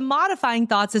down. So the modifying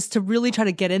thoughts is to really try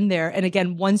to get in there. And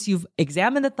again, once you've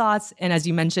examined the thoughts, and as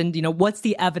you mentioned, what's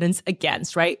the evidence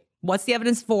against, right? What's the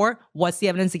evidence for? What's the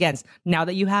evidence against? Now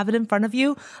that you have it in front of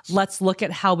you, let's look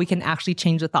at how we can actually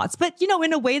change the thoughts. But,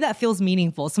 in a way that feels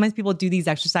meaningful. Sometimes people do these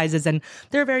exercises and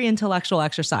they're a very intellectual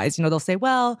exercise. They'll say,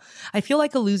 well, I feel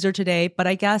like a loser today, but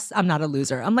I guess I'm not a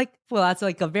loser. I'm like, well, that's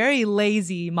like a very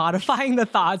lazy modifying the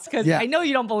thoughts, because I know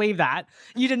you don't believe that.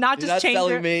 You did not just change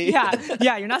selling me.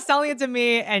 Yeah, you're not selling it to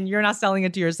me and you're not selling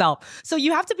it to yourself. So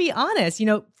you have to be honest,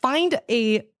 find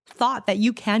a thought that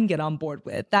you can get on board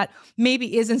with that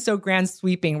maybe isn't so grand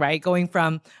sweeping, right? Going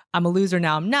from I'm a loser,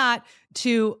 now I'm not,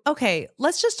 to, okay,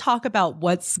 let's just talk about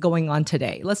what's going on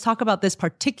today. Let's talk about this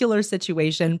particular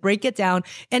situation, break it down,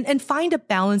 and find a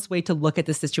balanced way to look at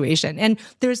the situation. And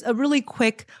there's a really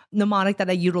quick mnemonic that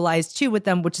I utilize too with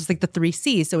them, which is like the 3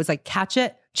 C's. So it's like catch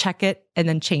it, check it, and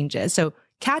then change it. So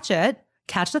catch it,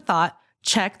 catch the thought,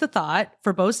 check the thought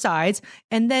for both sides,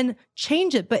 and then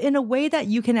change it, but in a way that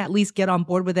you can at least get on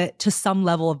board with it to some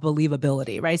level of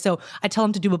believability, right? So I tell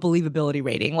them to do a believability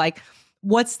rating. Like,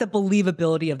 what's the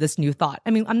believability of this new thought? I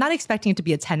mean, I'm not expecting it to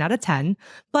be a 10 out of 10,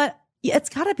 but it's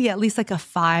got to be at least like a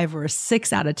 5 or a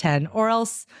 6 out of 10, or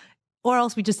else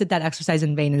we just did that exercise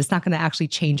in vain and it's not going to actually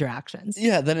change your actions.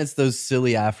 Yeah, then it's those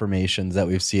silly affirmations that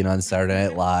we've seen on Saturday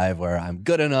Night Live where I'm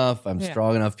good enough, I'm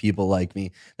strong enough, people like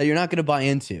me, that you're not going to buy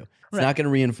into. It's not going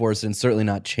to reinforce it, and certainly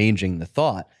not changing the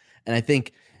thought. And I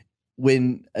think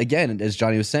when, again, as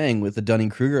Johnny was saying, with the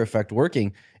Dunning-Kruger effect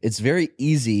working, it's very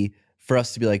easy for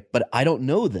us to be like, but I don't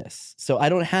know this. So I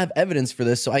don't have evidence for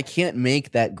this. So I can't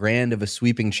make that grand of a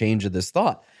sweeping change of this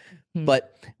thought.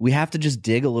 But we have to just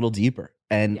dig a little deeper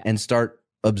and start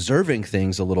observing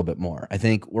things a little bit more. I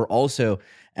think we're also,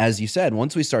 as you said,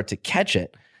 once we start to catch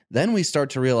it, then we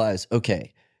start to realize,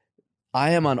 okay,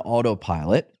 I am on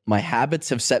autopilot. My habits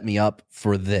have set me up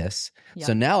for this. Yeah.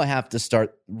 So now I have to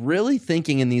start really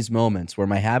thinking in these moments where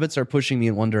my habits are pushing me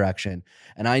in one direction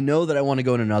and I know that I want to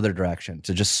go in another direction,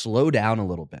 to just slow down a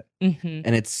little bit.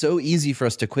 And it's so easy for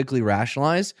us to quickly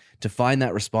rationalize, to find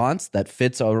that response that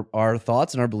fits our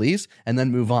thoughts and our beliefs, and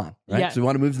then move on, right? Yeah. So we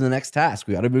want to move to the next task.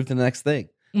 We got to move to the next thing.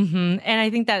 And I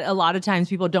think that a lot of times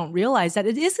people don't realize that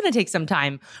it is going to take some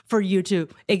time for you to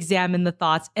examine the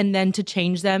thoughts and then to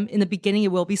change them. In the beginning,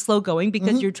 it will be slow going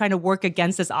because you're trying to work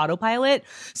against this autopilot.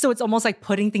 So it's almost like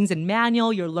putting things in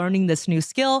manual. You're learning this new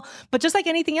skill. But just like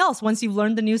anything else, once you've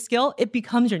learned the new skill, it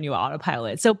becomes your new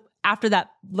autopilot. So after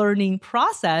that learning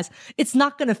process, it's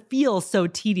not going to feel so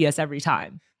tedious every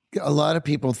time. A lot of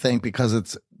people think because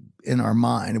it's in our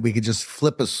mind, we could just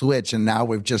flip a switch and now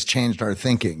we've just changed our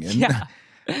thinking. And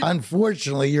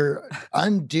unfortunately, you're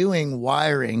undoing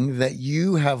wiring that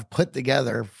you have put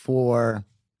together for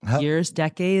years,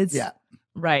 decades. Yeah.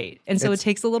 Right. And so it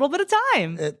takes a little bit of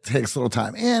time. It takes a little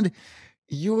time. And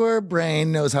your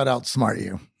brain knows how to outsmart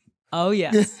you. Oh,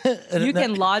 yes. You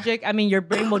can logic. I mean, your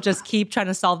brain will just keep trying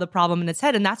to solve the problem in its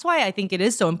head. And that's why I think it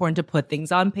is so important to put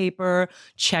things on paper,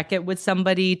 check it with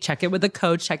somebody, check it with a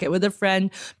coach, check it with a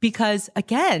friend. Because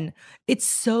again, it's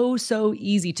so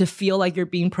easy to feel like you're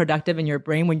being productive in your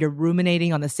brain when you're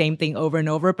ruminating on the same thing over and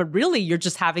over. But really, you're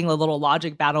just having a little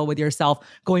logic battle with yourself,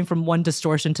 going from one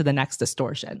distortion to the next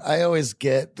distortion. I always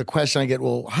get the question I get,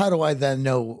 well, how do I then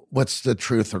know what's the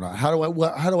truth or not? How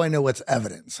do I know what's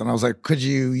evidence? And I was like, could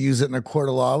you use it in a court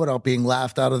of law without being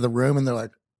laughed out of the room? And they're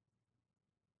like,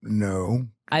 no.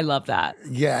 I love that.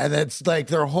 Yeah. And it's like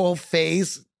their whole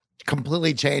face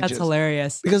completely changes. That's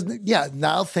hilarious. Because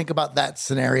now think about that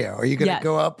scenario. Are you going to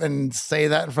go up and say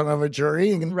that in front of a jury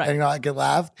and not get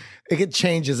laughed? It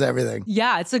changes everything.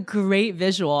 Yeah. It's a great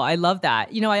visual. I love that.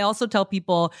 I also tell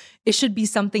people it should be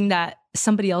something that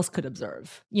somebody else could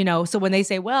observe, so when they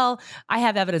say, well, I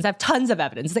have evidence, I have tons of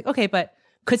evidence. It's like, okay, but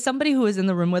could somebody who is in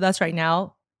the room with us right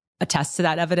now attest to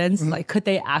that evidence? Like, could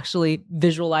they actually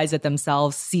visualize it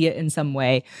themselves, see it in some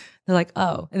way? They're like,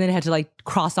 oh, and then they had to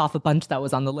cross off a bunch that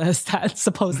was on the list that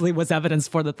supposedly was evidence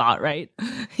for the thought, right?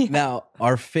 Now,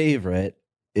 our favorite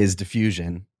is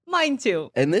diffusion. Mine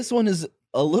too. And this one is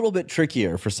a little bit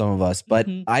trickier for some of us, but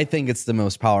I think it's the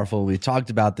most powerful. We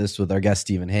talked about this with our guest,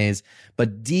 Stephen Hayes,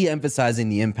 but de-emphasizing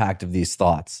the impact of these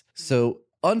thoughts. So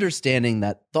understanding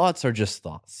that thoughts are just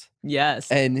thoughts.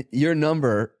 Yes. And your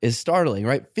number is startling,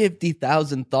 right?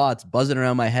 50,000 thoughts buzzing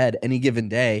around my head any given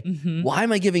day. Why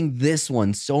am I giving this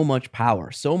one so much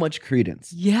power, so much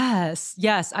credence? Yes.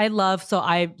 I love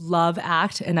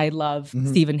ACT and I love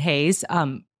Stephen Hayes.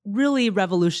 Really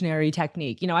revolutionary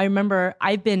technique. I remember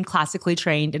I've been classically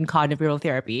trained in cognitive behavioral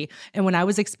therapy. And when I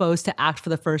was exposed to ACT for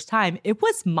the first time, it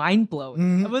was mind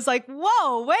blowing. I was like,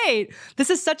 whoa, wait,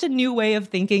 this is such a new way of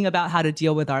thinking about how to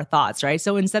deal with our thoughts, right?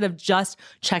 So instead of just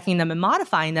checking them and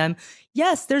modifying them,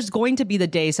 yes, there's going to be the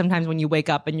day sometimes when you wake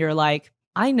up and you're like,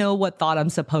 I know what thought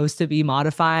I'm supposed to be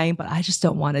modifying, but I just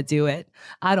don't want to do it.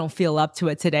 I don't feel up to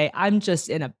it today. I'm just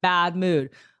in a bad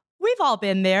mood. We've all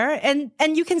been there, and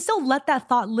you can still let that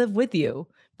thought live with you.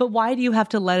 But why do you have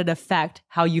to let it affect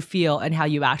how you feel and how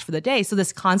you act for the day? So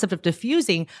this concept of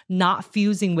diffusing, not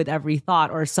fusing with every thought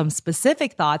or some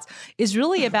specific thoughts, is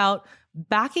really about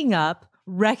backing up,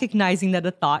 recognizing that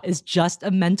a thought is just a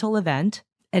mental event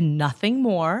and nothing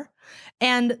more.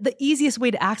 And the easiest way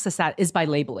to access that is by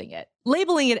labeling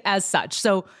it as such.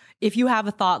 So if you have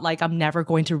a thought like, I'm never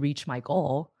going to reach my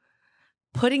goal,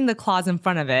 putting the clause in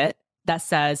front of it that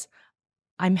says,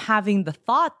 I'm having the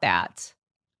thought that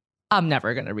I'm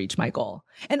never going to reach my goal.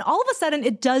 And all of a sudden,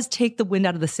 it does take the wind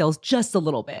out of the sails just a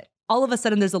little bit. All of a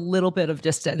sudden, there's a little bit of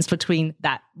distance between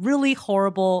that really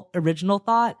horrible original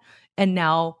thought and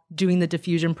now doing the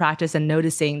diffusion practice and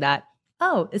noticing that,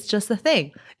 oh, it's just a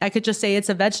thing. I could just say it's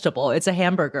a vegetable, it's a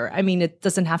hamburger. I mean, it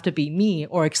doesn't have to be me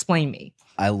or explain me.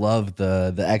 I love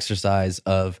the exercise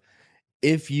of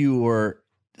if you were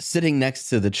sitting next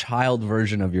to the child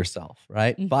version of yourself,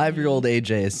 right? 5-year-old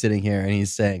AJ is sitting here and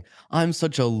he's saying, I'm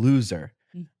such a loser.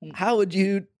 How would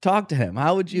you talk to him?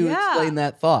 How would you explain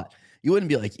that thought? You wouldn't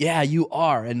be like, yeah, you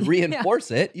are, and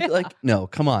reinforce it. You'd be like, no,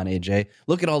 come on, AJ.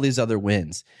 Look at all these other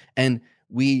wins. And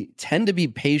we tend to be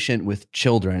patient with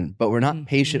children, but we're not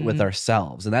patient with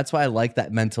ourselves. And that's why I like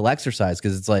that mental exercise,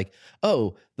 because it's like,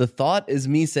 oh, the thought is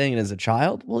me saying it as a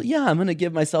child. Well, yeah, I'm going to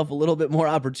give myself a little bit more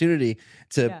opportunity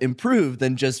to improve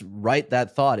than just write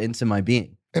that thought into my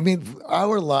being. I mean,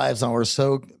 our lives now are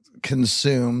so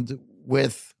consumed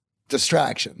with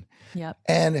distraction. Yep.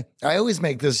 And I always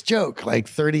make this joke, like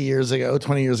 30 years ago,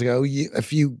 20 years ago,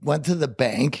 if you went to the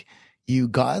bank, you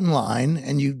got in line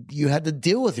and you had to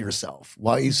deal with yourself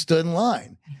while you stood in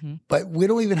line. But we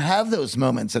don't even have those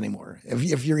moments anymore.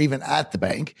 If you're even at the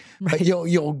bank, but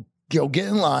you'll get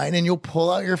in line and you'll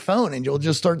pull out your phone and you'll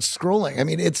just start scrolling. I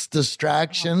mean, it's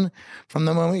distraction from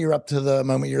the moment you're up to the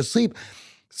moment you're asleep.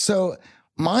 So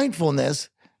mindfulness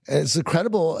is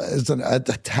incredible as a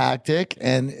tactic,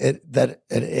 and it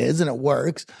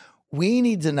works. we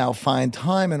need to now find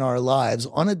time in our lives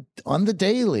on the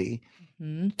daily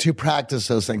to practice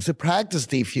those things, to practice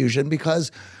diffusion,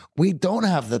 because we don't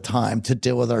have the time to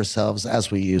deal with ourselves as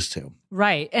we used to.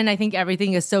 Right. And I think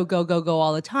everything is so go, go, go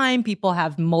all the time. People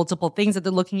have multiple things that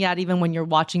they're looking at. Even when you're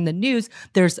watching the news,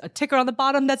 there's a ticker on the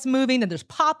bottom that's moving, then there's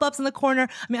pop-ups in the corner.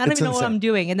 I mean, I don't even know what I'm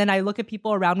doing. And then I look at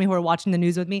people around me who are watching the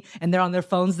news with me, and they're on their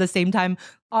phones at the same time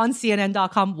on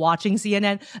CNN.com watching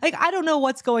CNN. Like, I don't know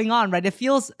what's going on, right? It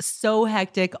feels so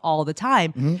hectic all the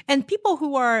time. And people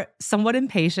who are somewhat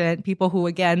impatient, people who,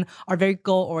 again, are very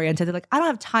goal-oriented, they're like, I don't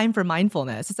have time for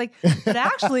mindfulness. It's like, but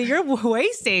actually, you're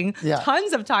wasting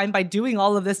tons of time by doing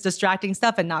all of this distracting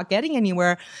stuff and not getting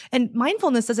anywhere. And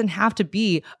mindfulness doesn't have to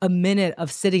be a minute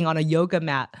of sitting on a yoga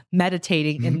mat,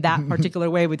 meditating in that particular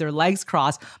way with your legs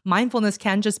crossed. Mindfulness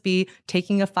can just be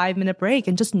taking a 5-minute break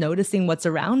and just noticing what's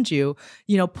around you,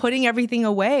 you know, putting everything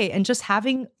away and just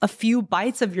having a few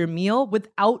bites of your meal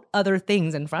without other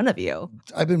things in front of you.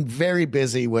 I've been very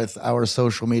busy with our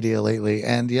social media lately.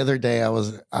 And the other day I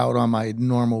was out on my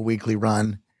normal weekly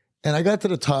run, and I got to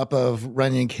the top of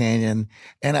Runyon Canyon,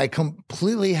 and I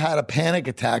completely had a panic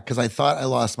attack because I thought I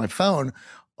lost my phone,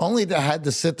 only to had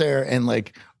to sit there and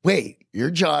like, wait,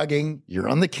 you're jogging, you're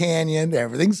on the canyon,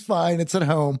 everything's fine, it's at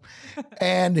home.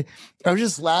 And I was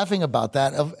just laughing about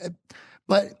that.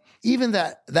 But even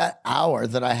that hour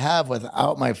that I have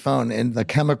without my phone and the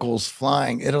chemicals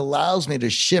flying, it allows me to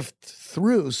shift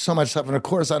through so much stuff. And of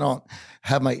course, I don't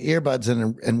have my earbuds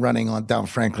in and running on down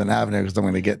Franklin Avenue because I'm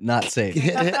going to get not safe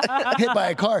hit by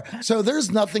a car. So there's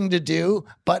nothing to do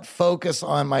but focus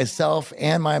on myself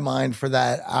and my mind for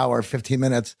that hour, 15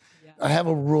 minutes. I have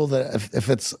a rule that if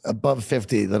it's above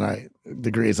 50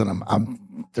 degrees, then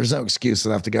I'm there's no excuse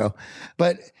enough to go.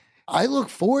 But I look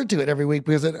forward to it every week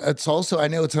because it's also, I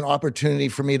know it's an opportunity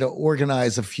for me to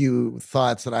organize a few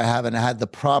thoughts that I haven't had the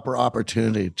proper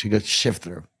opportunity to shift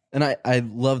through. And I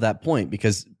love that point,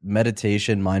 because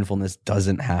meditation, mindfulness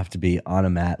doesn't have to be on a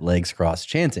mat, legs crossed,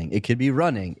 chanting. It could be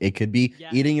running. It could be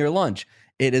eating your lunch.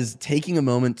 It is taking a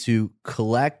moment to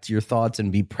collect your thoughts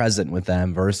and be present with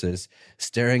them versus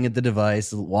staring at the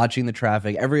device, watching the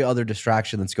traffic, every other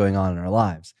distraction that's going on in our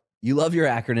lives. You love your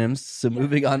acronyms. So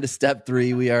moving on to step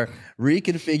 3, we are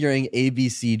reconfiguring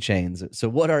ABC chains. So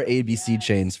what are ABC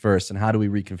chains first, and how do we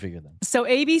reconfigure them? So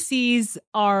ABCs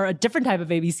are a different type of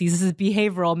ABCs. This is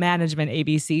behavioral management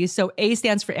ABC. So A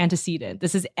stands for antecedent.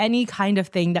 This is any kind of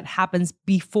thing that happens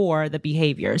before the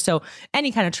behavior. So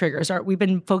any kind of triggers. We've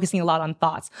been focusing a lot on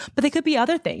thoughts, but they could be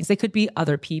other things. They could be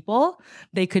other people.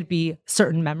 They could be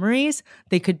certain memories.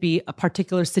 They could be a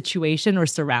particular situation or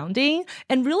surrounding,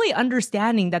 and really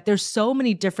understanding that there's so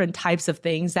many different types of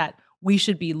things that we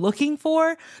should be looking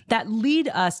for that lead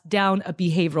us down a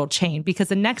behavioral chain, because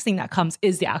the next thing that comes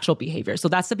is the actual behavior. So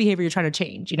that's the behavior you're trying to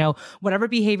change. You know, whatever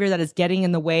behavior that is getting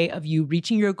in the way of you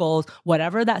reaching your goals,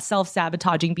 whatever that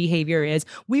self-sabotaging behavior is,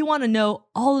 we want to know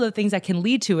all of the things that can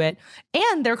lead to it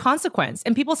and their consequence.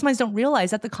 And people sometimes don't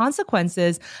realize that the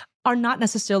consequences are not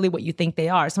necessarily what you think they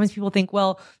are. Sometimes people think,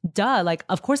 well, duh, like,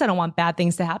 of course I don't want bad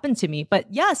things to happen to me. But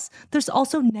yes, there's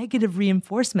also negative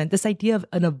reinforcement, this idea of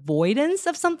an avoidance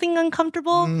of something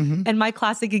uncomfortable. And my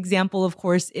classic example, of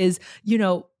course, is, you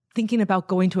know, thinking about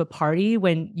going to a party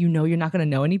when you know you're not going to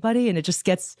know anybody, and it just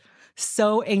gets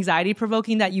so anxiety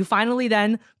provoking that you finally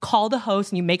then call the host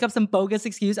and you make up some bogus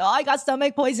excuse. Oh, I got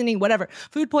stomach poisoning, whatever,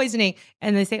 food poisoning.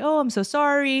 And they say, oh, I'm so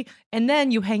sorry. And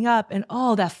then you hang up, and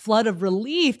oh, that flood of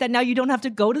relief that now you don't have to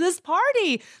go to this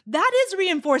party. That is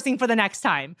reinforcing for the next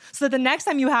time. So the next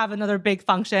time you have another big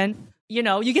function, you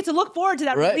know, you get to look forward to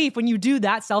that relief when you do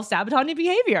that self-sabotaging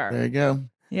behavior. There you go.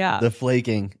 Yeah. The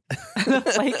flaking. The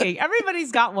flaking.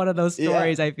 Everybody's got one of those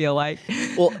stories, I feel like.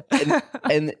 Well,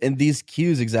 and these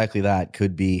cues, exactly that,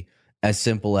 could be as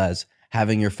simple as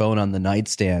having your phone on the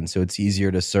nightstand so it's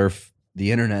easier to surf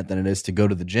the internet than it is to go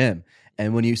to the gym.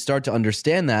 And when you start to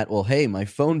understand that, well, hey, my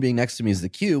phone being next to me is the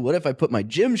cue. What if I put my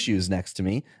gym shoes next to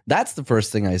me? That's the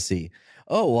first thing I see.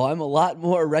 Oh, well, I'm a lot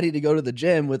more ready to go to the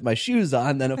gym with my shoes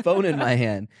on than a phone in my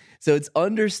hand. So it's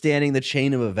understanding the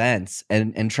chain of events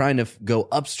and trying to go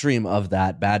upstream of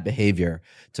that bad behavior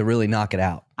to really knock it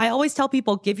out. I always tell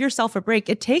people, give yourself a break.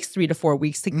 It takes 3 to 4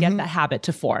 weeks to get that habit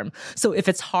to form. So if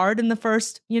it's hard in the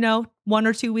first, 1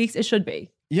 or 2 weeks, it should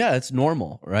be. Yeah, it's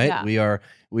normal, right? Yeah.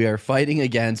 We are fighting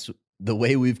against the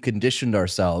way we've conditioned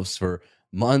ourselves for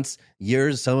months,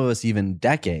 years, some of us even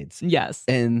decades. Yes.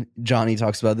 And Johnny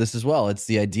talks about this as well. It's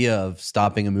the idea of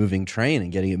stopping a moving train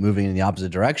and getting it moving in the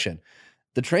opposite direction.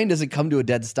 The train doesn't come to a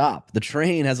dead stop. The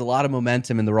train has a lot of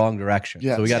momentum in the wrong direction.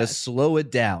 Yes. So we got to slow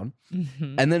it down.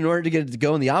 And then in order to get it to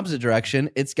go in the opposite direction,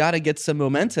 it's got to get some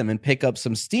momentum and pick up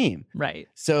some steam. Right.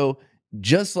 So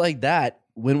just like that,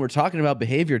 when we're talking about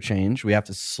behavior change, we have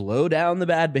to slow down the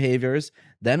bad behaviors.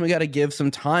 Then we got to give some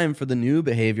time for the new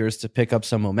behaviors to pick up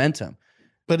some momentum.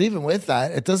 But even with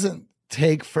that, it doesn't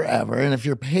take forever. And if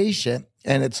you're patient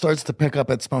and it starts to pick up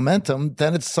its momentum,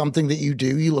 then it's something that you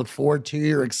do, you look forward to,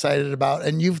 you're excited about,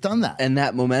 and you've done that. And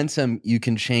that momentum, you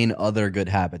can chain other good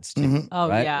habits to. Oh,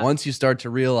 right? yeah. Once you start to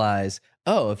realize,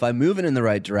 oh, if I'm moving in the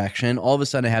right direction, all of a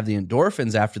sudden I have the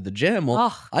endorphins after the gym.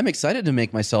 Well, I'm excited to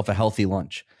make myself a healthy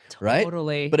lunch. Right?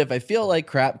 Totally. But if I feel like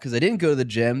crap because I didn't go to the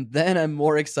gym, then I'm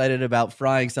more excited about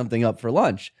frying something up for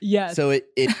lunch. Yes. So it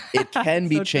can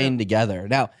be chained together.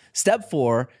 Now, step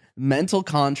 4, mental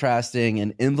contrasting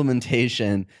and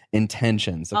implementation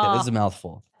intentions. Okay, this is a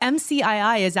mouthful.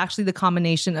 MCII is actually the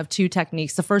combination of 2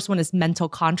 techniques. The first one is mental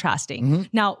contrasting.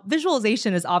 Now,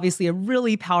 visualization is obviously a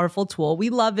really powerful tool. We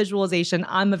love visualization.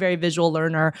 I'm a very visual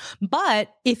learner.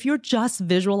 But if you're just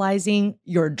visualizing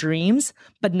your dreams,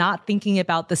 but not thinking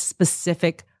about the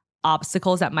specific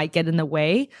obstacles that might get in the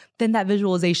way, then that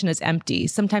visualization is empty.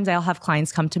 Sometimes I'll have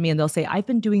clients come to me and they'll say, I've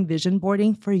been doing vision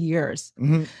boarding for years.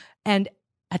 And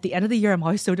at the end of the year, I'm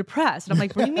always so depressed. And I'm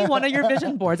like, bring me one of your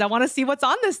vision boards. I want to see what's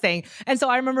on this thing. And so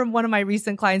I remember one of my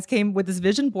recent clients came with this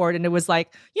vision board and it was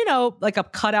like, you know, like a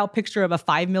cutout picture of a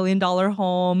 $5 million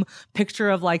home, picture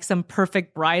of like some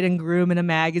perfect bride and groom in a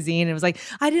magazine. And it was like,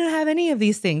 I didn't have any of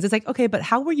these things. It's like, okay, but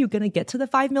how were you going to get to the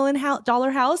 $5 million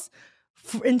house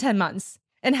in 10 months?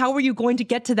 And how were you going to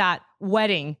get to that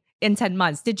wedding in 10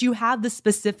 months? Did you have the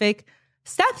specific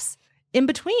steps in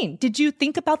between? Did you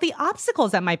think about the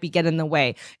obstacles that might be getting in the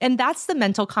way? And that's the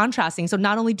mental contrasting. So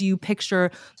not only do you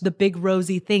picture the big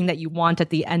rosy thing that you want at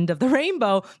the end of the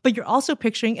rainbow, but you're also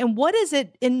picturing, and what is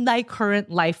it in thy current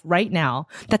life right now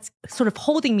that's sort of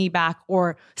holding me back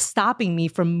or stopping me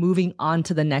from moving on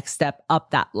to the next step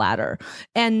up that ladder?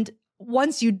 And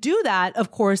once you do that,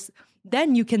 of course,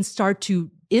 then you can start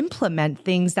to implement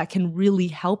things that can really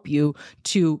help you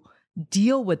to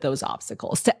deal with those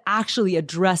obstacles, to actually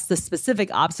address the specific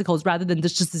obstacles rather than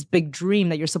just this big dream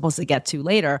that you're supposed to get to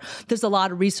later. There's a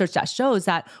lot of research that shows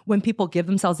that when people give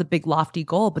themselves a big lofty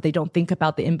goal, but they don't think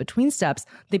about the in-between steps,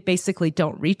 they basically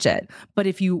don't reach it. But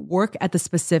if you work at the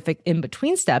specific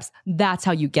in-between steps, that's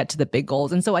how you get to the big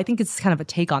goals. And so I think it's kind of a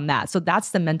take on that. So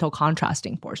that's the mental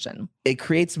contrasting portion. It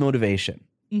creates motivation.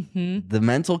 The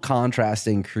mental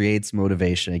contrasting creates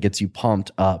motivation. It gets you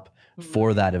pumped up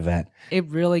for that event. It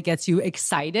really gets you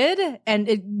excited and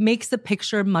it makes the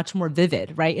picture much more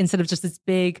vivid, right? Instead of just this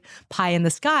big pie in the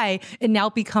sky, it now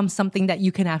becomes something that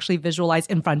you can actually visualize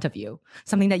in front of you,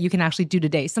 something that you can actually do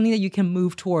today, something that you can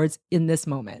move towards in this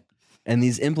moment. And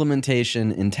these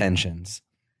implementation intentions.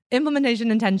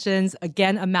 Implementation intentions,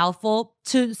 again, a mouthful,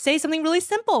 to say something really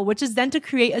simple, which is then to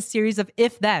create a series of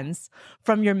if-thens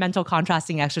from your mental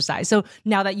contrasting exercise. So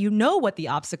now that you know what the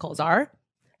obstacles are,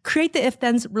 create the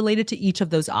if-thens related to each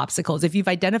of those obstacles. If you've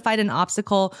identified an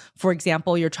obstacle, for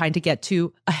example, you're trying to get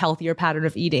to a healthier pattern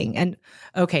of eating. And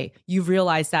okay, you've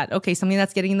realized that, okay, something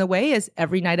that's getting in the way is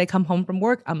every night I come home from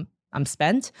work, I'm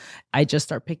spent. I just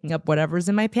start picking up whatever's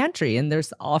in my pantry. And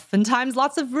there's oftentimes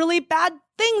lots of really bad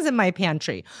things in my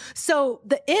pantry. So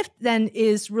the if then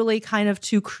is really kind of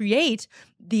to create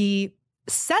the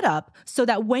setup so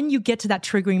that when you get to that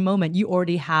triggering moment, you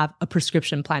already have a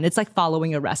prescription plan. It's like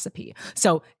following a recipe.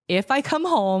 So if I come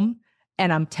home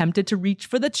and I'm tempted to reach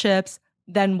for the chips,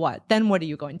 then what? Then what are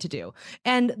you going to do?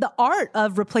 And the art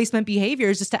of replacement behavior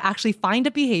is just to actually find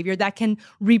a behavior that can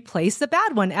replace the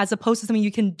bad one as opposed to something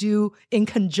you can do in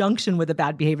conjunction with a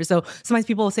bad behavior. So sometimes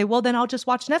people will say, well, then I'll just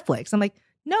watch Netflix. I'm like,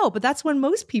 no, but that's when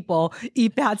most people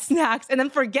eat bad snacks and then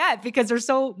forget because they're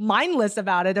so mindless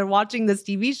about it. They're watching this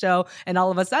TV show and all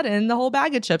of a sudden the whole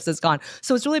bag of chips is gone.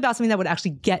 So it's really about something that would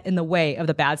actually get in the way of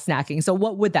the bad snacking. So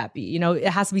what would that be? You know, it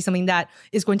has to be something that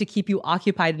is going to keep you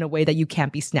occupied in a way that you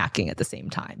can't be snacking at the same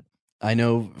time. I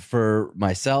know for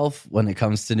myself, when it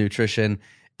comes to nutrition,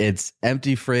 it's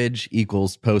empty fridge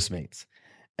equals Postmates.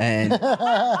 And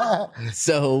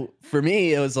so for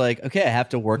me, it was like, okay, I have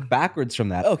to work backwards from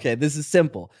that. Okay, this is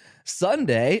simple.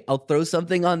 Sunday, I'll throw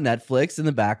something on Netflix in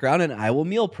the background and I will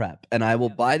meal prep and I will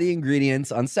buy the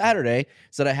ingredients on Saturday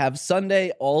so that I have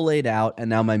Sunday all laid out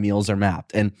and now my meals are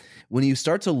mapped. And when you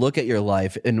start to look at your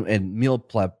life, and meal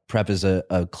prep is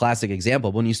a classic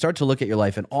example, when you start to look at your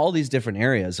life in all these different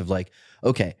areas of like,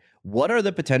 okay, what are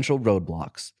the potential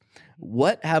roadblocks?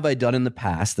 What have I done in the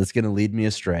past that's going to lead me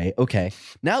astray? Okay,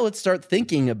 now let's start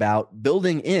thinking about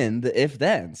building in the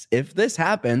if-thens. If this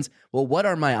happens, well, what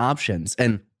are my options?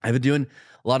 And I've been doing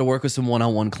a lot of work with some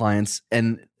one-on-one clients,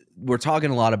 and we're talking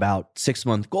a lot about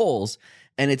 6-month goals,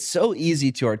 and it's so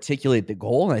easy to articulate the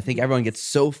goal, and I think everyone gets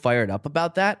so fired up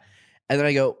about that. And then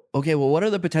I go, okay, well, what are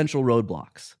the potential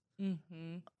roadblocks?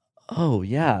 Mm-hmm. Oh,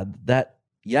 yeah,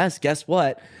 yes, guess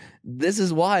what? This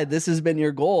is why this has been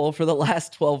your goal for the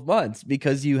last 12 months,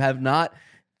 because you have not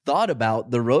thought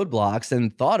about the roadblocks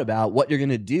and thought about what you're going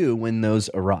to do when those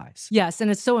arise. Yes.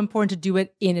 And it's so important to do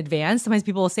it in advance. Sometimes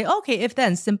people will say, okay, if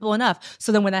then, simple enough.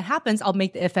 So then when that happens, I'll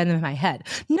make the if then in my head.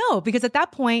 No, because at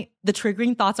that point, the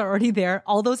triggering thoughts are already there.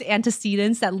 All those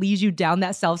antecedents that lead you down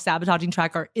that self-sabotaging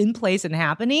track are in place and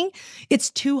happening.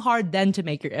 It's too hard then to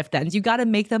make your if thens. You got to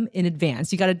make them in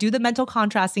advance. You got to do the mental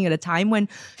contrasting at a time when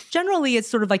generally it's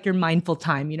sort of like your mindful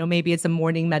time. Maybe it's a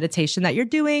morning meditation that you're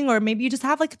doing, or maybe you just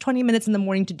have like 20 minutes in the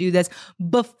morning to do this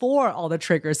before all the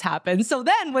triggers happen. So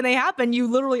then when they happen, you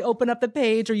literally open up the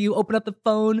page or you open up the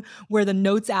phone where the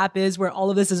notes app is, where all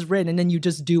of this is written, and then you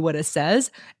just do what it says.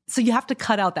 So you have to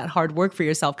cut out that hard work for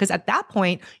yourself, because at that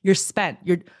point you're spent.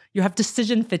 You have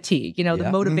decision fatigue. The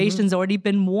motivation's already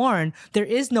been worn. There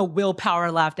is no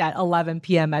willpower left at 11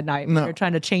 p.m. at night when you're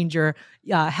trying to change your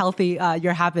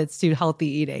your habits to healthy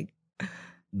eating.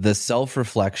 The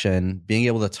self-reflection, being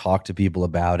able to talk to people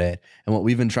about it, and what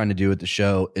we've been trying to do with the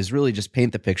show is really just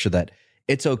paint the picture that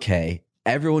it's okay.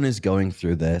 Everyone is going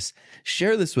through this.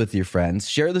 Share this with your friends.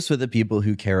 Share this with the people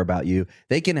who care about you.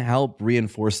 They can help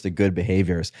reinforce the good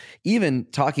behaviors. Even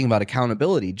talking about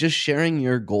accountability, just sharing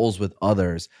your goals with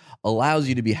others allows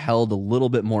you to be held a little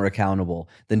bit more accountable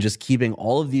than just keeping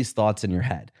all of these thoughts in your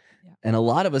head. Yeah. And a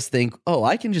lot of us think, oh,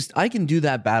 I can do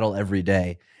that battle every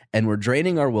day. And we're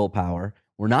draining our willpower.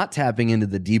 We're not tapping into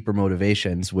the deeper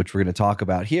motivations, which we're going to talk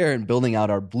about here, and building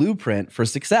out our blueprint for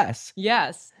success.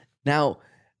 Yes. Now,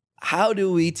 how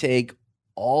do we take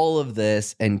all of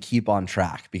this and keep on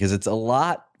track? Because it's a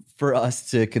lot for us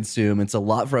to consume. It's a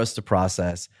lot for us to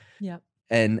process. Yep.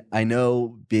 And I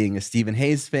know, being a Stephen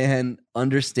Hayes fan,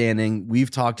 understanding,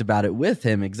 we've talked about it with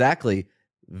him, exactly,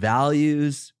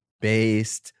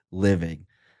 values-based living.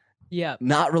 Yeah.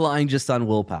 Not relying just on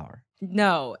willpower.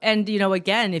 No. And,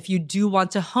 again, if you do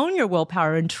want to hone your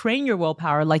willpower and train your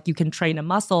willpower like you can train a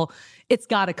muscle, it's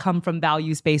got to come from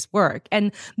values-based work.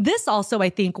 And this also, I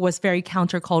think, was very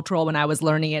countercultural when I was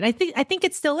learning it. I think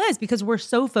it still is, because we're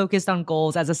so focused on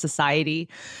goals as a society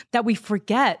that we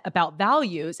forget about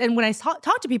values. And when I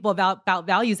talk to people about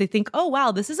values, they think, oh,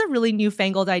 wow, this is a really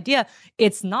newfangled idea.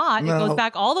 It's not. No. It goes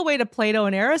back all the way to Plato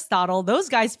and Aristotle. Those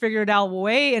guys figured it out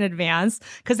way in advance,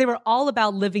 because they were all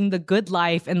about living the good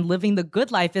life, and living the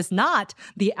good life is not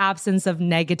the absence of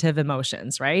negative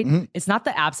emotions, right? Mm-hmm. It's not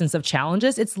the absence of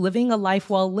challenges. It's living a life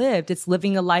well lived. It's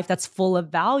living a life that's full of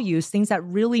values, things that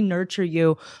really nurture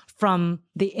you from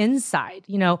the inside.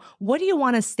 What do you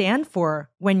want to stand for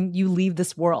when you leave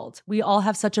this world? We all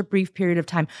have such a brief period of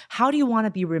time. How do you want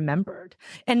to be remembered?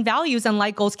 And values,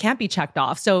 unlike goals, can't be checked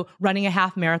off. So running a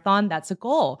half marathon, that's a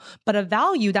goal. But a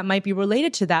value that might be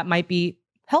related to that might be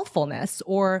healthfulness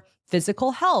or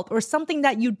physical health, or something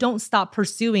that you don't stop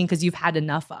pursuing because you've had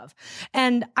enough of.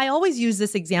 And I always use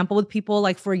this example with people.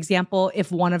 Like, for example, if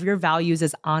one of your values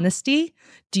is honesty,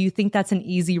 do you think that's an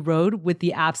easy road with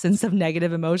the absence of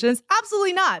negative emotions?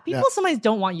 Absolutely not. People sometimes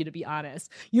don't want you to be honest.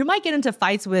 You might get into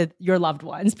fights with your loved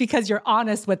ones because you're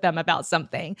honest with them about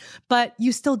something, but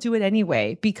you still do it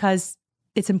anyway because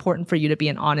it's important for you to be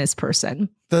an honest person.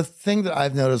 The thing that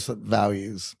I've noticed with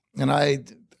values, and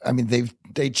I mean,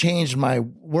 they changed my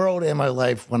world and my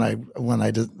life when I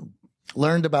just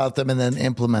learned about them and then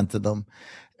implemented them.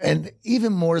 And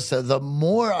even more so, the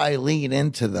more I lean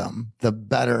into them, the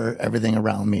better everything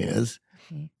around me is.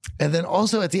 Mm-hmm. And then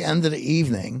also at the end of the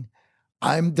evening,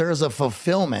 there's a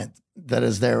fulfillment that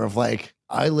is there of like,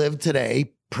 I lived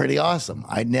today pretty awesome.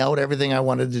 I nailed everything I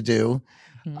wanted to do.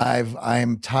 Mm-hmm.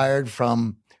 I'm tired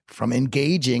from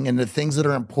engaging in the things that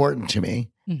are important to me.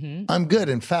 Mm-hmm. I'm good.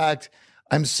 In fact,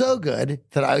 I'm so good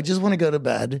that I just want to go to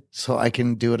bed so I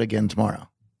can do it again tomorrow.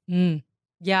 Mm.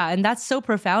 Yeah. And that's so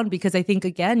profound, because I think,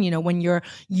 again, when you're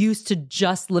used to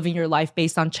just living your life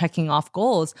based on checking off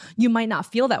goals, you might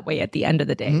not feel that way at the end of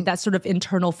the day. Mm-hmm. That sort of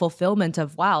internal fulfillment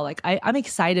of, wow, like I'm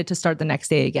excited to start the next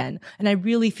day again. And I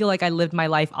really feel like I lived my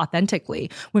life authentically.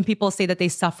 When people say that they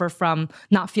suffer from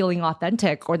not feeling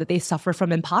authentic or that they suffer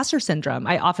from imposter syndrome,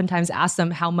 I oftentimes ask them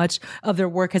how much of their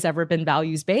work has ever been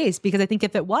values-based, because I think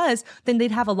if it was, then they'd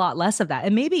have a lot less of that,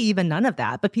 and maybe even none of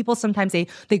that. But people sometimes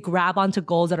they grab onto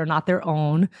goals that are not their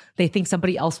own. They think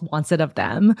somebody else wants it of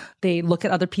them. They look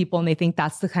at other people and they think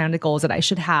that's the kind of goals that I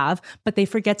should have, but they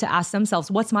forget to ask themselves,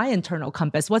 what's my internal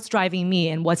compass? What's driving me?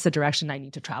 And what's the direction I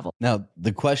need to travel? Now,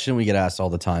 the question we get asked all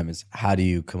the time is, how do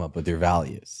you come up with your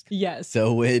values? Yes.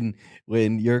 So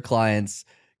when your clients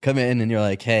come in and you're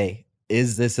like, hey,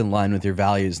 is this in line with your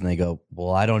values? And they go,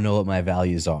 well, I don't know what my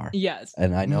values are. Yes.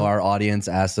 And I know our audience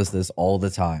asks us this all the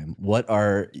time. What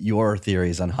are your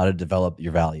theories on how to develop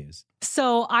your values?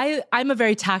 So I'm a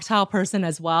very tactile person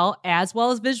as well as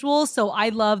visual. So I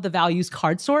love the values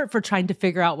card sort for trying to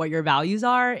figure out what your values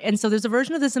are. And so there's a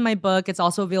version of this in my book. It's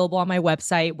also available on my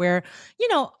website where,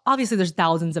 obviously there's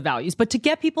thousands of values, but to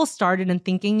get people started and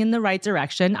thinking in the right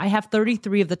direction, I have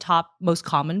 33 of the top most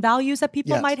common values that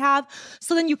people might have.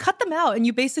 So then you cut them out and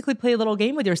you basically play a little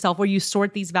game with yourself where you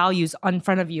sort these values in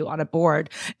front of you on a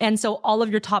board. And so all of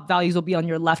your top values will be on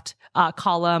your left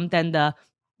column, then the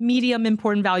medium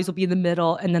important values will be in the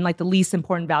middle, and then like the least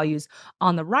important values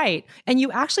on the right. And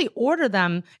you actually order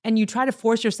them and you try to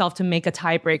force yourself to make a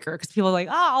tiebreaker because people are like,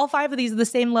 all 5 of these are the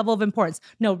same level of importance.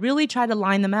 No, really try to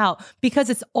line them out because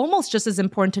it's almost just as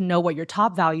important to know what your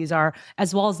top values are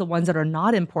as well as the ones that are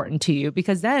not important to you,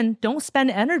 because then don't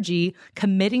spend energy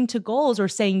committing to goals or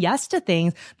saying yes to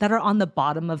things that are on the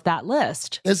bottom of that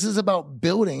list. This is about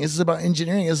building. This is about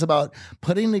engineering. This is about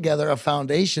putting together a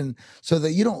foundation so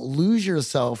that you don't lose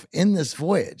yourself in this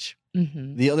voyage.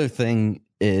 Mm-hmm. The other thing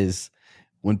is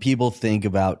when people think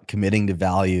about committing to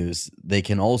values, they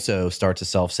can also start to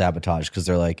self-sabotage because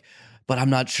they're like, but I'm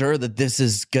not sure that this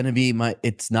is going to be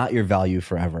it's not your value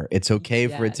forever. It's okay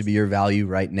for it to be your value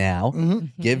right now.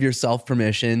 Mm-hmm. Give yourself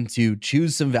permission to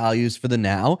choose some values for the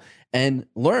now and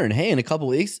learn, hey, in a couple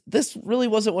weeks, this really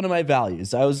wasn't one of my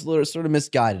values. I was sort of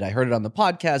misguided. I heard it on the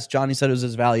podcast. Johnny said it was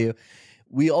his value.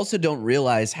 We also don't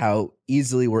realize how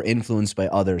easily we're influenced by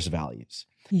others' values.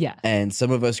 Yeah. And some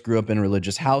of us grew up in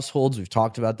religious households. We've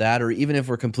talked about that. Or even if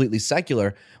we're completely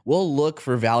secular, we'll look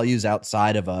for values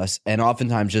outside of us and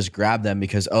oftentimes just grab them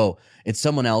because, it's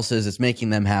someone else's. It's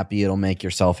making them happy. It'll make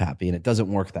yourself happy. And it doesn't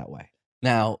work that way.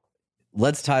 Now,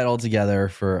 let's tie it all together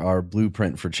for our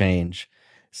blueprint for change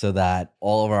so that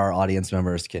all of our audience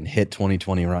members can hit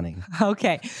 2020 running.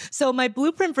 Okay. So my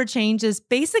blueprint for change is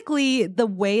basically the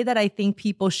way that I think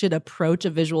people should approach a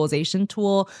visualization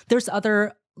tool. There's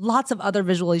lots of other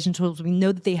visualization tools. We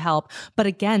know that they help. But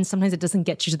again, sometimes it doesn't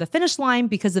get you to the finish line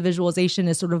because the visualization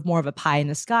is sort of more of a pie in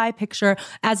the sky picture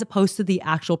as opposed to the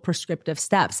actual prescriptive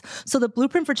steps. So the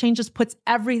blueprint for change just puts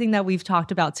everything that we've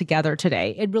talked about together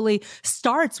today. It really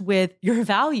starts with your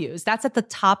values. That's at the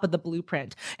top of the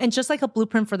blueprint. And just like a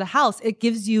blueprint for the house, it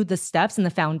gives you the steps and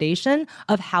the foundation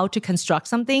of how to construct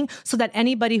something so that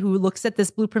anybody who looks at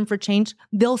this blueprint for change,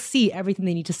 they'll see everything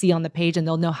they need to see on the page and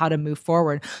they'll know how to move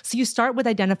forward. So you start with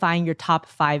identifying your top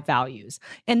 5 values.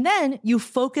 And then you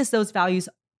focus those values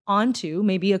onto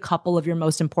maybe a couple of your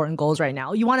most important goals right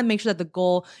now. You want to make sure that the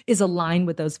goal is aligned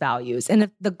with those values. And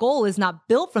if the goal is not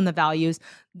built from the values,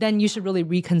 then you should really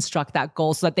reconstruct that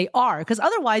goal so that they are, because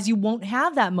otherwise you won't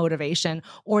have that motivation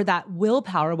or that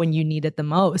willpower when you need it the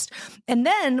most. And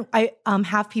then I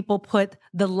have people put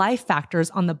the life factors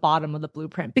on the bottom of the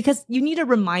blueprint because you need a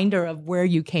reminder of where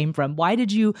you came from. Why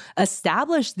did you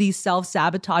establish these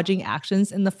self-sabotaging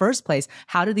actions in the first place?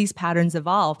 How did these patterns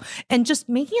evolve? And just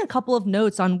making a couple of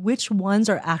notes on which ones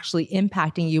are actually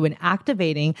impacting you and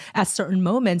activating at certain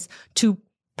moments to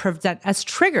present as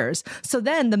triggers. So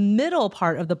then the middle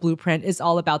part of the blueprint is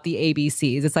all about the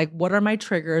ABCs. It's like, what are my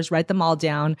triggers? Write them all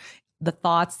down. The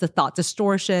thought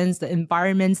distortions, the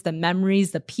environments, the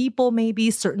memories, the people,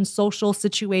 maybe certain social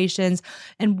situations,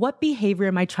 and what behavior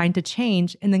am I trying to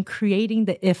change? And then creating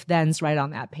the if-thens right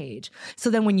on that page. So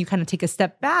then when you kind of take a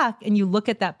step back and you look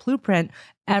at that blueprint,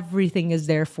 everything is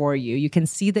there for you. You can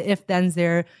see the if-thens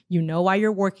there. You know why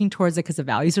you're working towards it because the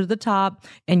values are at the top,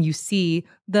 and you see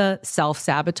the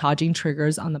self-sabotaging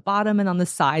triggers on the bottom and on the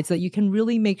sides so that you can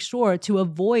really make sure to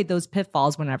avoid those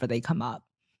pitfalls whenever they come up.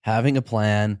 Having a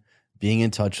plan, being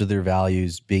in touch with your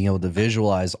values, being able to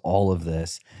visualize all of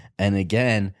this. And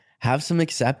again, have some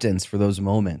acceptance for those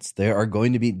moments. There are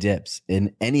going to be dips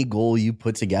in any goal you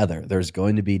put together. There's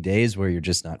going to be days where you're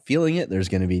just not feeling it. There's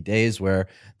going to be days where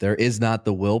there is not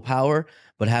the willpower,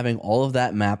 but having all of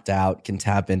that mapped out can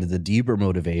tap into the deeper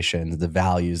motivations, the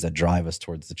values that drive us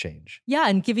towards the change. Yeah.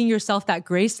 And giving yourself that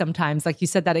grace sometimes, like you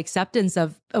said, that acceptance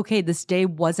of, okay, this day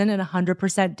wasn't an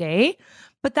 100% day,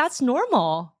 but that's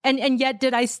normal. And yet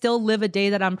did I still live a day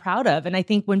that I'm proud of? And I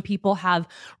think when people have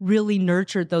really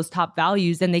nurtured those top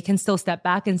values, then they can still step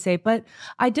back and say, but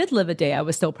I did live a day I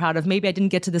was still proud of. Maybe I didn't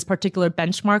get to this particular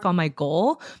benchmark on my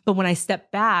goal, but when I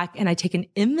step back and I take an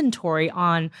inventory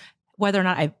on whether or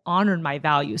not I've honored my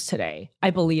values today, I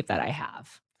believe that I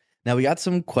have. Now, we got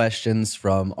some questions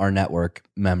from our network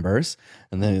members,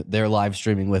 and they're live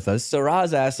streaming with us. So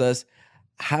Roz asked us,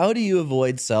 how do you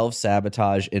avoid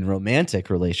self-sabotage in romantic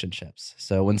relationships?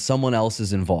 So when someone else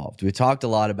is involved, we talked a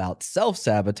lot about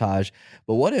self-sabotage,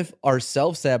 but what if our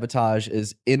self-sabotage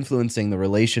is influencing the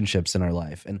relationships in our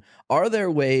life? And are there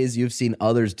ways you've seen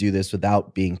others do this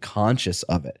without being conscious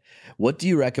of it? What do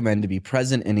you recommend to be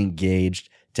present and engaged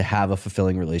to have a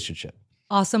fulfilling relationship?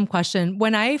 Awesome question.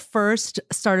 When I first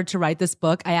started to write this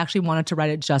book, I actually wanted to write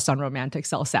it just on romantic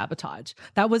self-sabotage.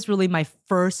 That was really my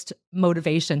first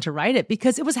motivation to write it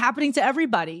because it was happening to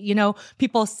everybody. You know,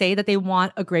 people say that they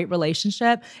want a great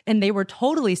relationship and they were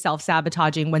totally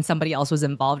self-sabotaging when somebody else was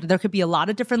involved. There could be a lot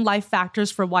of different life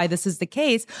factors for why this is the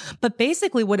case, but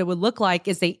basically what it would look like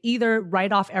is they either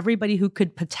write off everybody who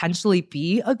could potentially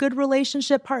be a good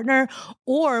relationship partner,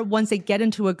 or once they get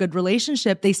into a good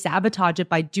relationship, they sabotage it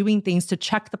by doing things to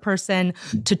check the person,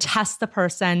 to test the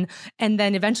person, and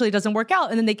then eventually it doesn't work out.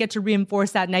 And then they get to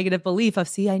reinforce that negative belief of,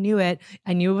 see, I knew it.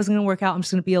 I knew it wasn't going to work out. I'm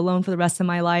just going to be alone for the rest of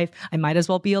my life. I might as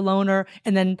well be a loner.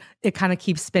 And then it kind of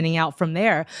keeps spinning out from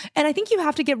there. And I think you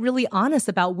have to get really honest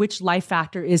about which life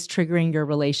factor is triggering your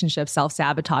relationship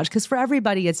self-sabotage, because for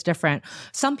everybody, it's different.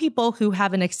 Some people who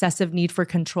have an excessive need for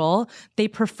control, they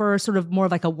prefer sort of more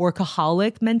like a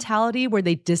workaholic mentality where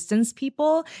they distance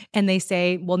people and they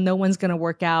say, well, no one's going to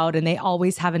work out. And they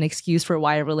always have an excuse for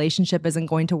why a relationship isn't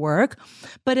going to work.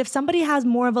 But if somebody has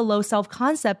more of a low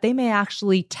self-concept, they may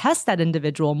actually test that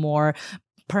individual more,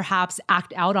 perhaps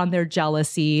act out on their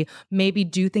jealousy, maybe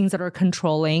do things that are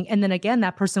controlling. And then again,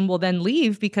 that person will then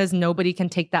leave because nobody can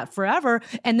take that forever.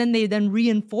 And then they then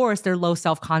reinforce their low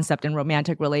self-concept in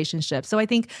romantic relationships. So I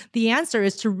think the answer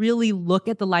is to really look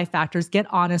at the life factors, get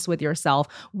honest with yourself.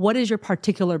 What is your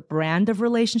particular brand of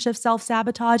relationship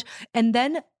self-sabotage? And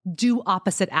then do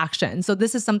opposite action. So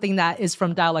this is something that is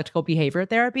from dialectical behavior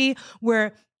therapy,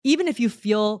 where even if you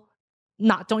feel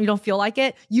you don't feel like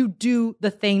it, you do the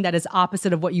thing that is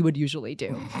opposite of what you would usually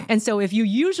do. And so if you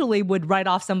usually would write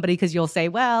off somebody because you'll say,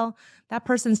 well, that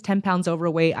person's 10 pounds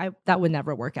overweight, that would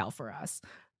never work out for us.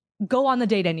 Go on the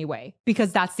date anyway,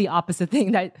 because that's the opposite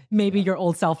thing that maybe your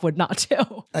old self would not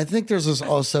do. I think there's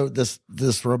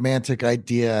this romantic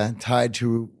idea tied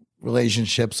to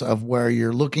relationships of where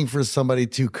you're looking for somebody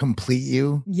to complete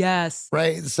you. Yes.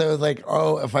 Right. So like,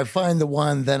 oh, if I find the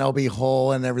one, then I'll be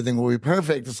whole and everything will be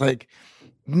perfect. It's like,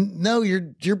 no,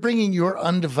 you're bringing your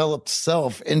undeveloped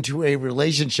self into a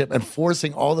relationship and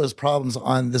forcing all those problems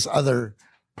on this other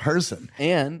person.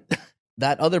 And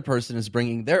that other person is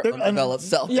bringing their undeveloped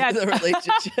self into the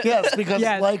relationship. Yes, because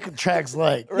like attracts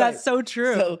like. Right. That's so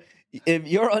true. So if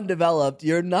you're undeveloped,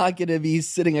 you're not going to be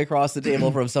sitting across the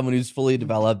table from someone who's fully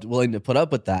developed, willing to put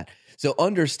up with that. So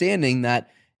understanding that,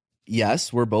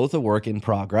 yes, we're both a work in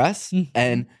progress,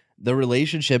 and the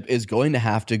relationship is going to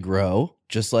have to grow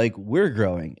just like we're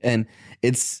growing. And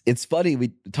it's funny,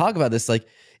 we talk about this, like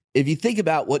if you think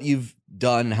about what you've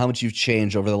done and how much you've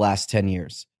changed over the last 10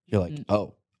 years, you're like,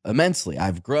 oh, immensely.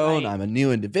 I've grown. Right. I'm a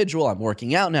new individual. I'm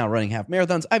working out now, running half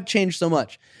marathons. I've changed so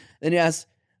much. Then you ask,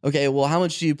 okay, well, how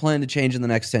much do you plan to change in the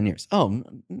next 10 years? Oh,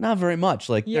 not very much.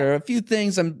 Like there are a few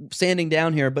things I'm sanding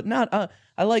down here, but not,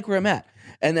 I like where I'm at.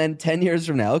 And then 10 years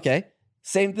from now, okay,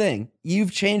 same thing.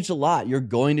 You've changed a lot. You're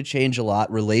going to change a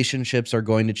lot. Relationships are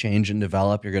going to change and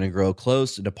develop. You're going to grow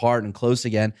close and apart and close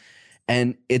again.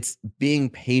 And it's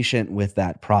being patient with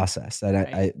that process.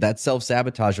 And that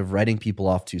self-sabotage of writing people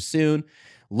off too soon,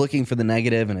 looking for the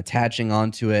negative and attaching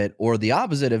onto it, or the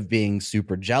opposite of being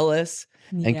super jealous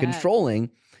and controlling,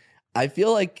 I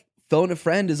feel like phone a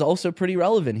friend is also pretty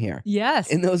relevant here. Yes.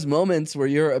 In those moments where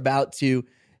you're about to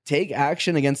take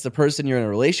action against the person you're in a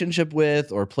relationship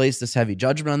with or place this heavy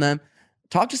judgment on them,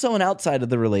 talk to someone outside of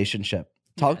the relationship.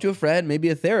 Talk to a friend, maybe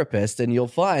a therapist, and you'll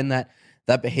find that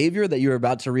that behavior that you're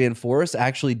about to reinforce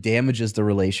actually damages the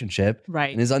relationship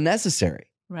and is unnecessary.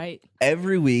 Right.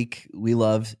 Every week, we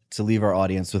love to leave our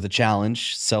audience with a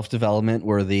challenge, self-development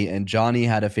worthy. And Johnny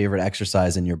had a favorite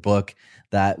exercise in your book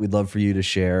that we'd love for you to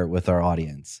share with our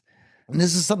audience. And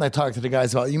this is something I talked to the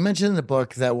guys about. You mentioned in the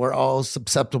book that we're all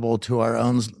susceptible to our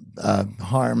own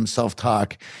harm,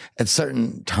 self-talk at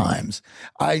certain times.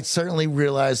 I certainly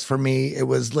realized for me, it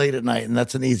was late at night, and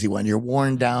that's an easy one. You're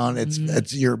worn down.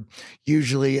 It's you're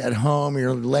usually at home,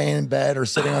 you're laying in bed or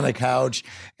sitting on the couch,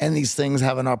 and these things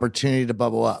have an opportunity to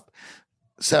bubble up.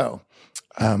 So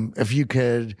if you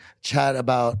could chat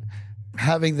about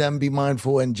having them be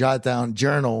mindful and jot down,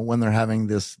 journal when they're having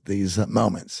these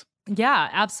moments. Yeah,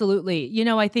 absolutely.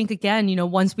 I think again,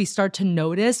 once we start to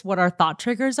notice what our thought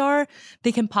triggers are,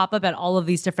 they can pop up at all of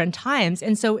these different times.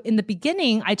 And so in the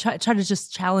beginning, I try to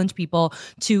just challenge people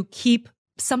to keep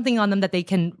something on them that they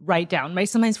can write down, right?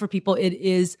 Sometimes for people, it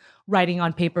is writing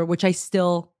on paper, which I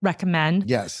still recommend.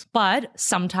 Yes. But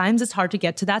sometimes it's hard to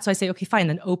get to that. So I say, okay, fine,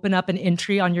 then open up an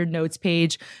entry on your notes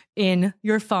page in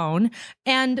your phone.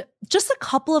 And just a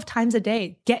couple of times a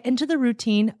day, get into the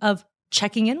routine of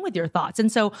checking in with your thoughts.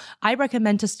 And so I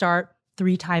recommend to start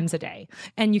 3 times a day.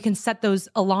 And you can set those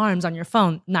alarms on your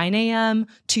phone, 9 a.m.,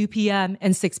 2 p.m.,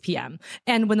 and 6 p.m.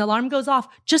 And when the alarm goes off,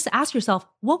 just ask yourself,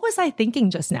 what was I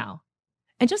thinking just now?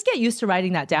 And just get used to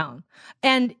writing that down.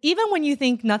 And even when you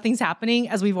think nothing's happening,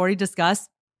 as we've already discussed,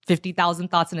 50,000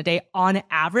 thoughts in a day on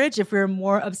average. If you're a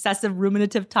more obsessive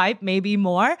ruminative type, maybe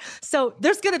more. So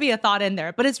there's going to be a thought in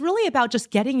there, but it's really about just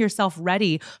getting yourself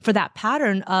ready for that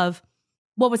pattern of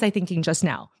what was I thinking just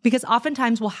now? Because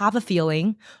oftentimes we'll have a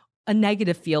feeling, a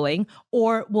negative feeling,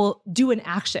 or we'll do an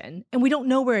action and we don't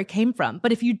know where it came from.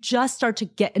 But if you just start to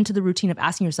get into the routine of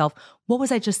asking yourself, what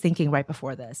was I just thinking right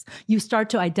before this? You start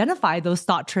to identify those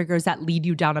thought triggers that lead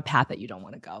you down a path that you don't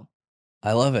want to go.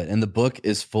 I love it. And the book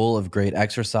is full of great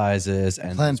exercises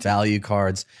and value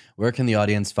cards. Where can the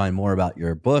audience find more about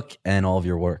your book and all of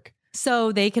your work?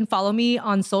 So they can follow me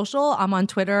on social. I'm on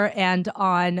Twitter and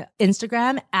on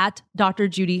Instagram at Dr.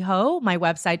 Judy Ho, my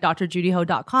website,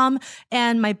 drjudyho.com.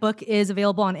 And my book is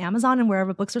available on Amazon and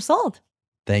wherever books are sold.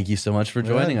 Thank you so much for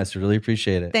joining us. We really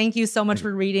appreciate it. Thank you so much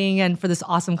for reading and for this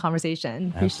awesome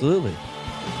conversation. Absolutely.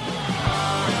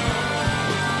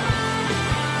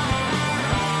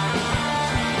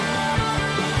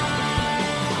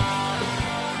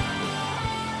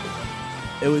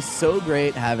 It was so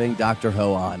great having Dr.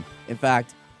 Ho on. In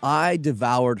fact, I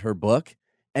devoured her book,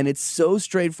 and it's so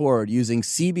straightforward using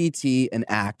CBT and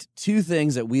ACT, 2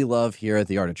 things that we love here at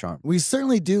The Art of Charm. We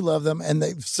certainly do love them, and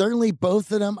they've certainly,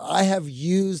 both of them, I have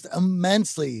used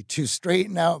immensely to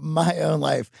straighten out my own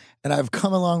life, and I've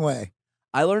come a long way.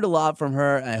 I learned a lot from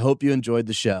her, and I hope you enjoyed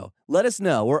the show. Let us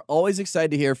know. We're always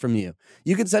excited to hear from you.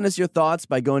 You can send us your thoughts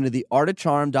by going to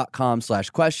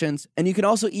theartofcharm.com/questions, and you can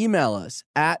also email us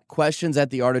at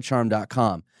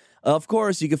questions@theartofcharm.com. Of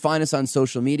course, you can find us on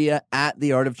social media at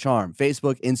The Art of Charm,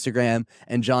 Facebook, Instagram,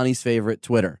 and Johnny's favorite,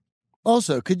 Twitter.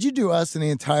 Also, could you do us and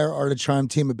the entire Art of Charm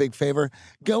team a big favor?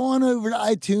 Go on over to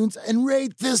iTunes and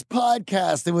rate this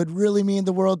podcast. It would really mean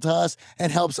the world to us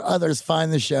and helps others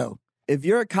find the show. If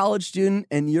you're a college student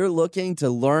and you're looking to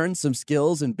learn some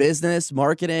skills in business,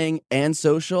 marketing, and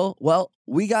social, well,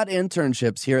 we got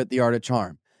internships here at The Art of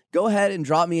Charm. Go ahead and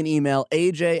drop me an email,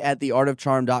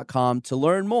 aj@theartofcharm.com, to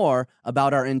learn more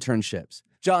about our internships.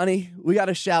 Johnny, we got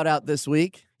a shout out this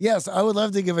week. Yes, I would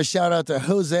love to give a shout out to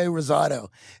Jose Rosado.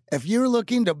 If you're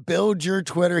looking to build your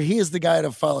Twitter, he is the guy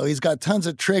to follow. He's got tons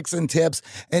of tricks and tips,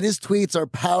 and his tweets are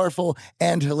powerful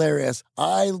and hilarious.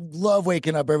 I love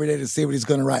waking up every day to see what he's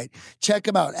going to write. Check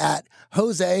him out at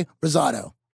Jose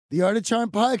Rosado. The Art of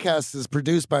Charm podcast is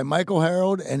produced by Michael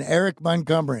Harold and Eric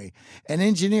Montgomery and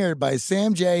engineered by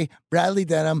Sam J. Bradley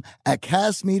Denham at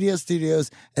Cast Media Studios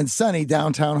in sunny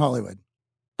downtown Hollywood.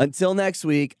 Until next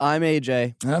week, I'm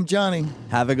AJ. And I'm Johnny.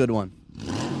 Have a good one.